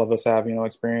obviously, like all of us have,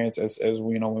 experience as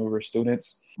we, when we were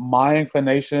students. My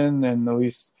inclination, and at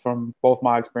least from both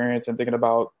my experience and thinking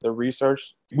about the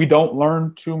research, we don't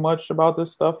learn too much about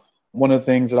this stuff. One of the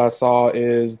things that I saw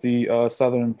is the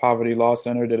Southern Poverty Law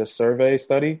Center did a survey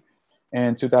study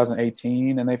in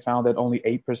 2018, and they found that only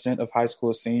 8% of high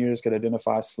school seniors could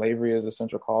identify slavery as a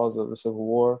central cause of the Civil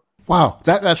War. Wow,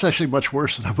 that's actually much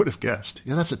worse than I would have guessed.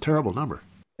 Yeah, that's a terrible number.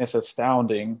 It's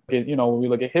astounding. When we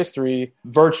look at history,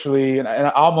 virtually, and I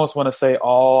almost want to say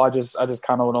all, I just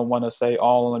kind of don't want to say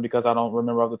all only because I don't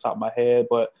remember off the top of my head,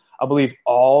 but I believe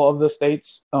all of the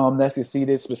states that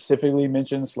seceded specifically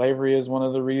mentioned slavery as one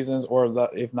of the reasons, or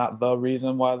if not the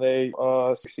reason why they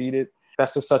seceded.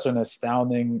 That's just such an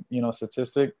astounding,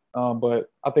 statistic.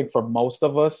 But I think for most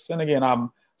of us, and again,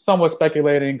 I'm somewhat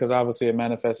speculating because obviously it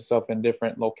manifests itself in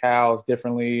different locales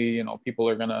differently. People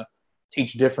are going to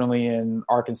teach differently in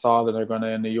Arkansas than they're going to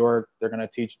in New York. They're going to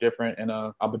teach different in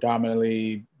a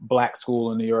predominantly Black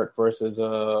school in New York versus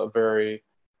a very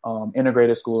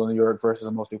integrated school in New York versus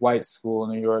a mostly white school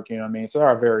in New York. You know what I mean? So there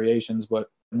are variations, but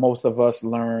most of us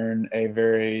learn a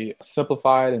very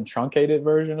simplified and truncated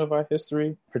version of our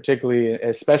history,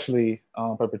 especially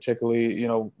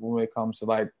when it comes to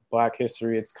like Black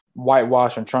history, it's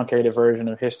whitewashed and truncated version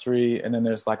of history. And then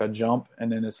there's like a jump,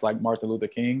 and then it's like Martin Luther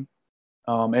King.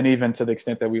 And even to the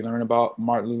extent that we learn about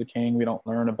Martin Luther King, we don't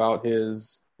learn about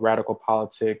his radical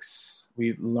politics.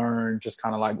 We learn just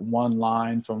kind of like one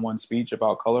line from one speech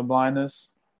about colorblindness.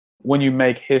 When you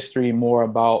make history more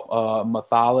about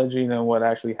mythology than what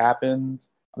actually happened,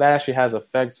 that actually has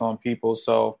effects on people.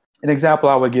 So an example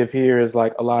I would give here is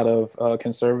like a lot of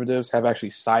conservatives have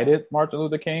actually cited Martin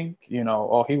Luther King. He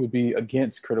would be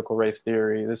against critical race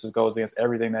theory. This goes against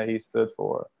everything that he stood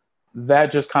for.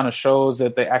 That just kind of shows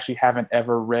that they actually haven't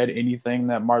ever read anything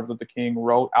that Martin Luther King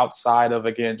wrote outside of,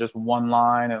 again, just one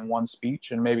line and one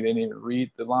speech. And maybe they didn't even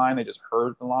read the line. They just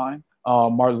heard the line.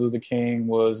 Martin Luther King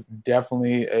was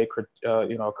definitely a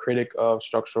critic of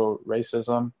structural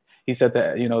racism. He said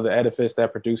that, the edifice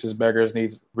that produces beggars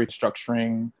needs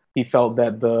restructuring. He felt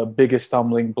that the biggest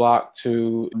stumbling block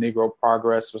to Negro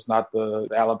progress was not the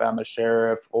Alabama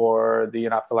sheriff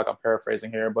and I feel like I'm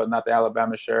paraphrasing here, but not the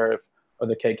Alabama sheriff or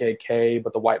the KKK,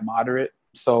 but the white moderate.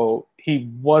 So he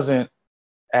wasn't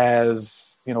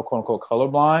as, quote unquote,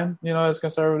 colorblind, as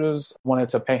conservatives wanted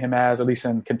to paint him as, at least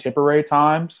in contemporary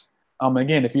times.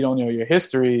 Again, if you don't know your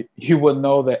history, you would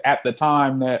know that at the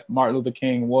time that Martin Luther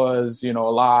King was,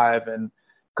 alive, and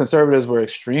conservatives were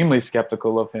extremely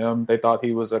skeptical of him. They thought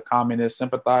he was a communist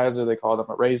sympathizer. They called him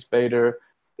a race baiter.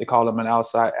 They called him an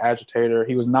outside agitator.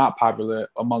 He was not popular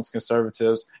amongst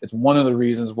conservatives. It's one of the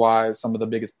reasons why some of the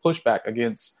biggest pushback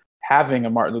against having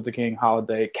a Martin Luther King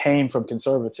holiday came from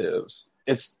conservatives.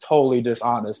 It's totally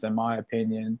dishonest, in my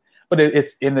opinion. But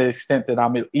it's in the extent that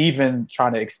I'm even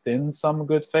trying to extend some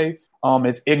good faith.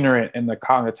 It's ignorant in the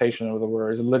connotation of the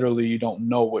word. It's literally, you don't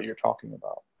know what you're talking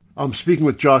about. I'm speaking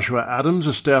with Joshua Adams,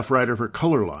 a staff writer for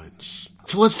Color Lines.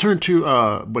 So let's turn to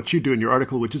what you do in your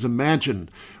article, which is imagine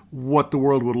what the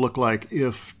world would look like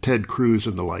if Ted Cruz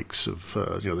and the likes of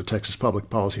the Texas Public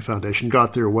Policy Foundation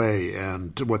got their way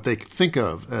and what they think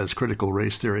of as critical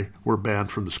race theory were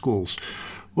banned from the schools.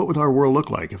 What would our world look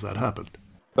like if that happened?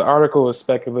 The article is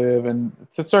speculative and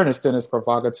to a certain extent it's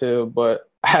provocative, but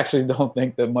I actually don't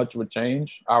think that much would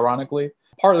change, ironically.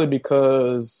 partly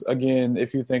because, again,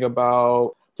 if you think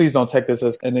about, please don't take this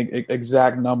as an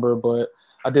exact number, but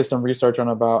I did some research on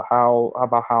about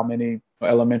how many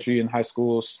elementary and high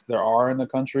schools there are in the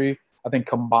country. I think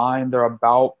combined, there are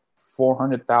about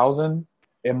 400,000.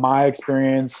 In my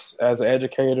experience as an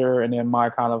educator and in my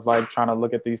kind of like trying to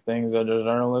look at these things as a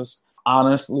journalist,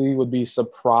 honestly would be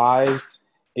surprised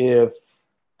if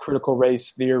critical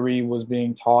race theory was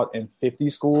being taught in 50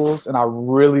 schools. And I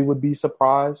really would be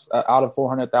surprised. Out of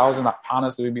 400,000, I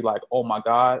honestly would be like, oh my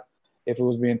God, if it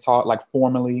was being taught like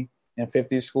formally in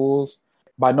 50 schools.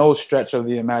 By no stretch of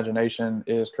the imagination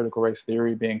is critical race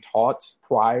theory being taught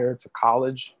prior to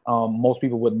college. Most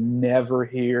people would never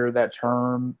hear that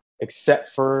term except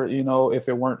for, if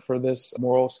it weren't for this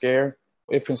moral scare.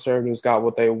 If conservatives got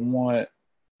what they want,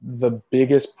 the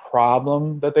biggest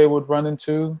problem that they would run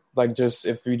into, like just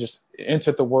if we just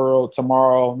entered the world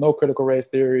tomorrow, no critical race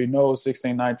theory, no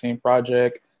 1619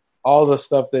 Project, all the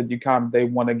stuff that they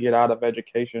want to get out of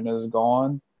education is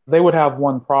gone. They would have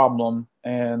one problem,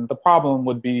 and the problem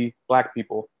would be Black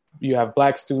people. You have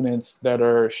Black students that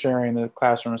are sharing the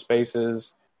classroom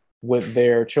spaces with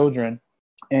their children.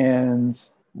 And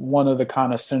one of the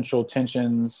kind of central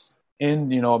tensions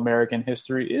in, American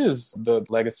history is the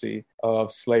legacy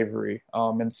of slavery,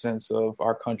 in the sense of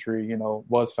our country,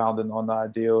 was founded on the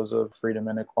ideals of freedom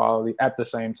and equality at the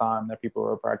same time that people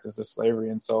were practicing slavery.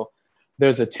 And so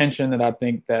there's a tension that I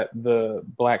think that the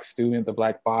Black student, the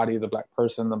Black body, the Black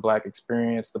person, the Black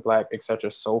experience, the Black, et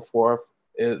cetera, so forth,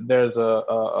 there's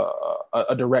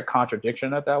a direct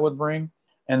contradiction that would bring.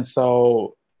 And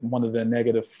so one of the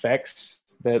negative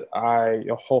effects that I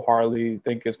wholeheartedly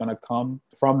think is going to come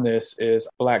from this is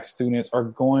Black students are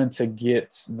going to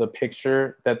get the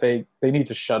picture that they need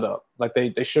to shut up. Like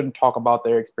they shouldn't talk about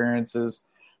their experiences.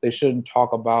 They shouldn't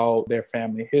talk about their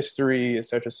family history, et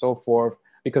cetera, so forth,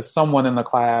 because someone in the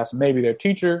class, maybe their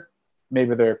teacher,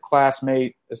 maybe their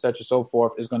classmate, et cetera, so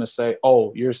forth, is going to say,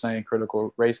 oh, you're saying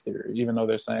critical race theory, even though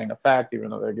they're saying a fact, even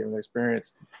though they're giving their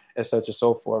experience, et cetera,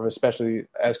 so forth, especially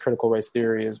as critical race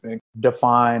theory has been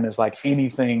defined as like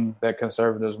anything that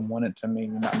conservatives want it to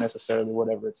mean, not necessarily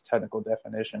whatever its technical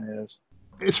definition is.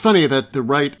 It's funny that the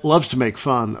right loves to make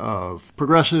fun of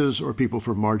progressives or people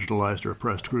from marginalized or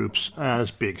oppressed groups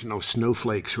as big,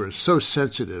 snowflakes who are so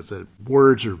sensitive that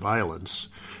words are violence.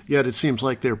 Yet it seems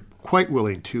like they're quite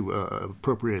willing to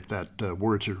appropriate that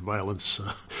words are violence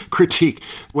critique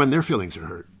when their feelings are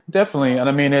hurt. Definitely. And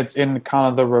I mean, it's in kind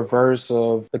of the reverse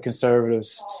of the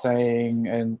conservatives saying,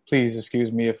 and please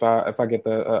excuse me if I get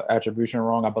the attribution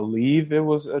wrong, I believe it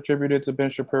was attributed to Ben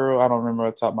Shapiro. I don't remember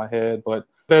off the top of my head, but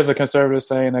there's a conservative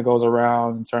saying that goes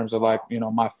around in terms of like,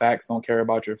 my facts don't care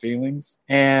about your feelings.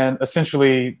 And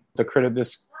essentially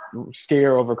this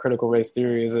scare over critical race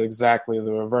theory is exactly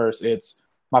the reverse. It's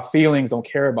my feelings don't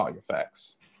care about your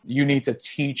facts. You need to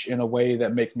teach in a way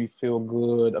that makes me feel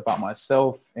good about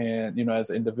myself and, as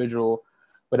an individual,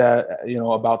 but,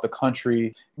 about the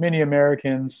country. Many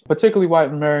Americans, particularly white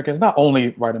Americans, not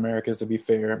only white Americans to be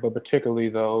fair, but particularly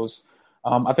those,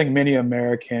 I think many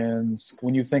Americans,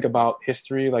 when you think about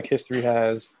history, like history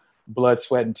has blood,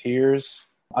 sweat, and tears.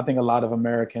 I think a lot of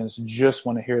Americans just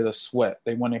want to hear the sweat.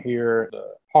 They want to hear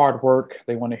the hard work.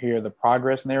 They want to hear the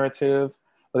progress narrative.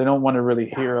 But they don't want to really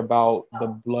hear about the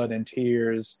blood and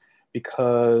tears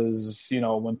because,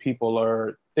 when people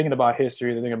are thinking about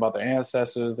history, they're thinking about their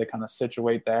ancestors, they kind of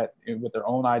situate that with their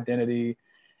own identity.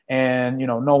 And,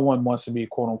 no one wants to be,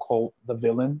 quote unquote, the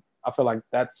villain. I feel like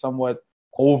that somewhat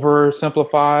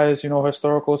oversimplifies,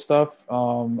 historical stuff. A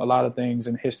lot of things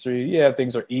in history,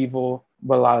 things are evil,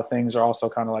 but a lot of things are also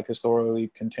kind of like historically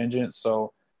contingent.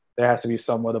 So there has to be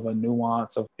somewhat of a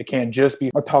nuance of it can't just be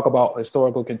a talk about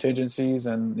historical contingencies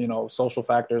and, social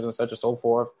factors and such and so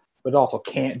forth, but it also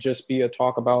can't just be a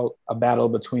talk about a battle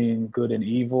between good and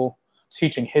evil.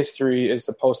 Teaching history is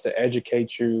supposed to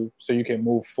educate you so you can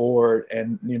move forward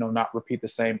and, not repeat the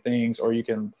same things, or you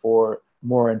can move forward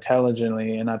more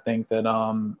intelligently. And I think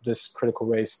that this critical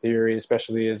race theory,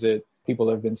 especially as people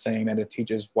have been saying that it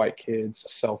teaches white kids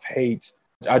self-hate,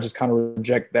 I just kind of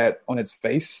reject that on its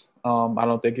face. I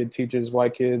don't think it teaches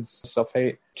white kids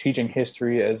self-hate. Teaching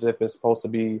history as if it's supposed to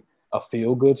be a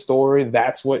feel-good story,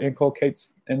 that's what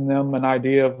inculcates in them an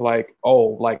idea of like,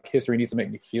 oh, like history needs to make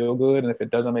me feel good. And if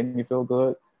it doesn't make me feel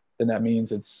good, then that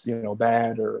means it's,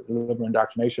 bad or liberal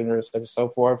indoctrination or such and so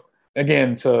forth.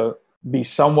 Again, to be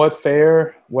somewhat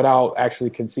fair without actually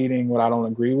conceding what I don't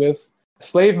agree with,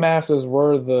 slave masters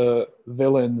were the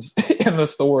villains in the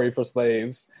story for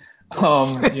slaves.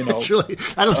 Actually,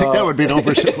 I don't think that would be an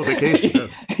oversimplification.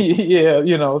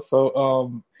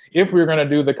 So if we're going to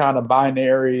do the kind of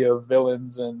binary of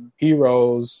villains and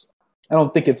heroes, I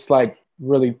don't think it's like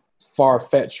really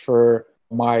far-fetched for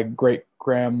my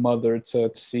great-grandmother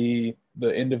to see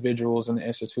the individuals and the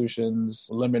institutions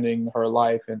limiting her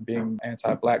life and being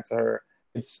anti-Black to her.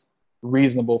 It's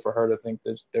reasonable for her to think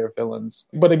that they're villains.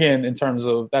 But again, in terms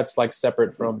of, that's like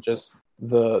separate from just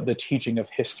the teaching of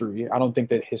history. I don't think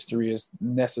that history is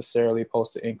necessarily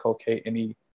supposed to inculcate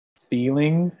any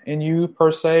feeling in you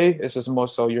per se. It's just more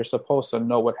so you're supposed to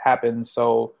know what happened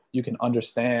so you can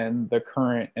understand the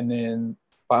current, and then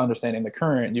by understanding the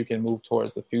current, you can move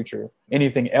towards the future.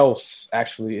 Anything else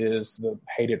actually is the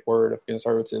hated word of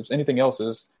conservatives. Anything else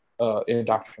is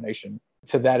indoctrination.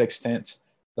 To that extent,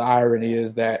 the irony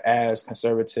is that as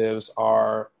conservatives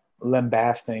are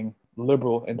lambasting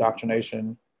liberal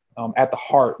indoctrination, at the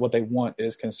heart, what they want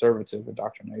is conservative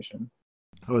indoctrination.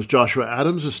 That was Joshua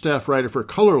Adams, a staff writer for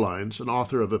Color Lines and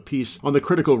author of a piece on the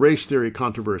critical race theory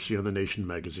controversy on the Nation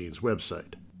magazine's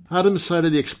website. Adams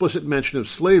cited the explicit mention of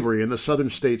slavery in the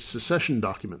Southern states' secession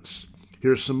documents.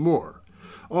 Here's some more.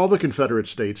 All the Confederate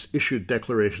states issued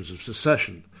declarations of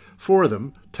secession. 4 of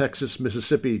them, Texas,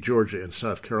 Mississippi, Georgia, and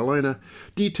South Carolina,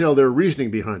 detail their reasoning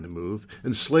behind the move,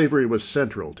 and slavery was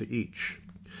central to each.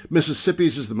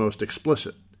 Mississippi's is the most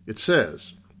explicit. It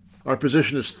says, "Our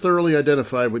position is thoroughly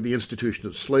identified with the institution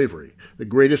of slavery, the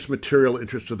greatest material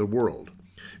interest of the world.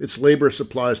 Its labor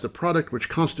supplies the product which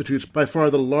constitutes by far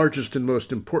the largest and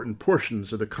most important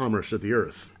portions of the commerce of the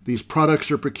earth. These products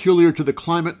are peculiar to the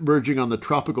climate verging on the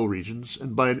tropical regions,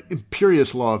 and by an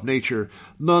imperious law of nature,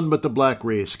 none but the black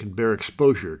race can bear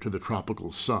exposure to the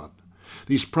tropical sun.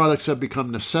 These products have become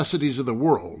necessities of the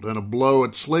world, and a blow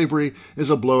at slavery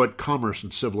is a blow at commerce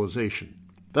and civilization.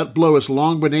 That blow has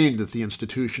long been aimed at the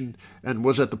institution, and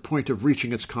was at the point of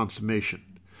reaching its consummation.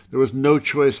 There was no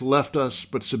choice left us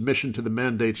but submission to the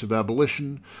mandates of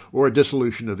abolition or a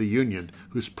dissolution of the Union,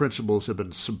 whose principles have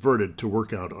been subverted to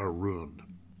work out our ruin."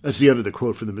 That's the end of the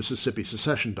quote from the Mississippi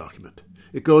secession document.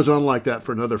 It goes on like that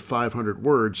for another 500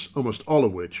 words, almost all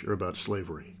of which are about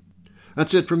slavery.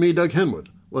 That's it from me, Doug Henwood.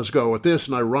 Let's go with this,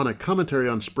 an ironic commentary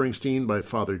on Springsteen by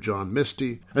Father John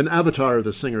Misty, an avatar of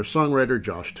the singer-songwriter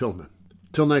Josh Tillman.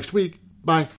 Till next week,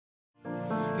 bye.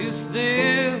 Is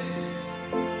this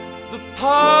the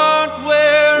part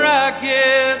where I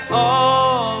get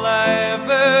all I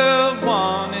ever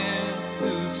wanted?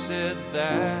 Who said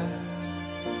that?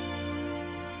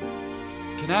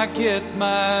 Can I get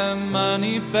my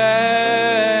money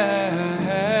back?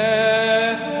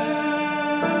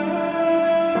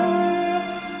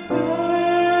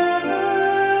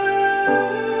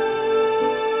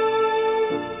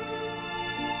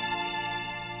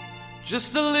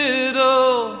 Just a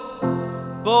little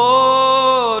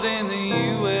bored in the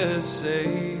USA.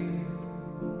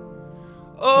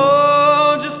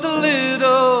 Oh, just a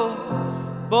little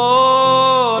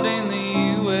bored in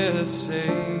the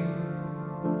USA.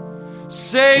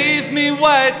 Save me,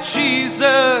 white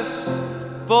Jesus,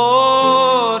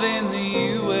 bored in the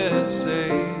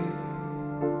USA.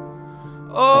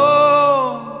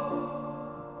 Oh,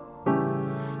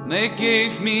 they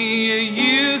gave me a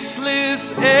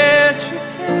useless education,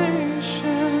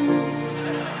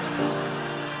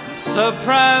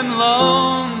 subprime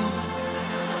loan,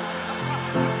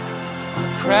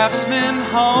 craftsman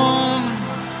home,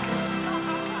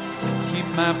 keep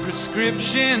my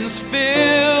prescriptions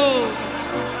filled.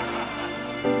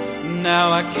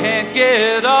 Now I can't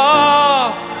get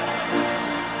off,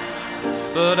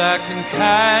 but I can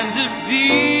kind of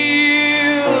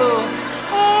deal.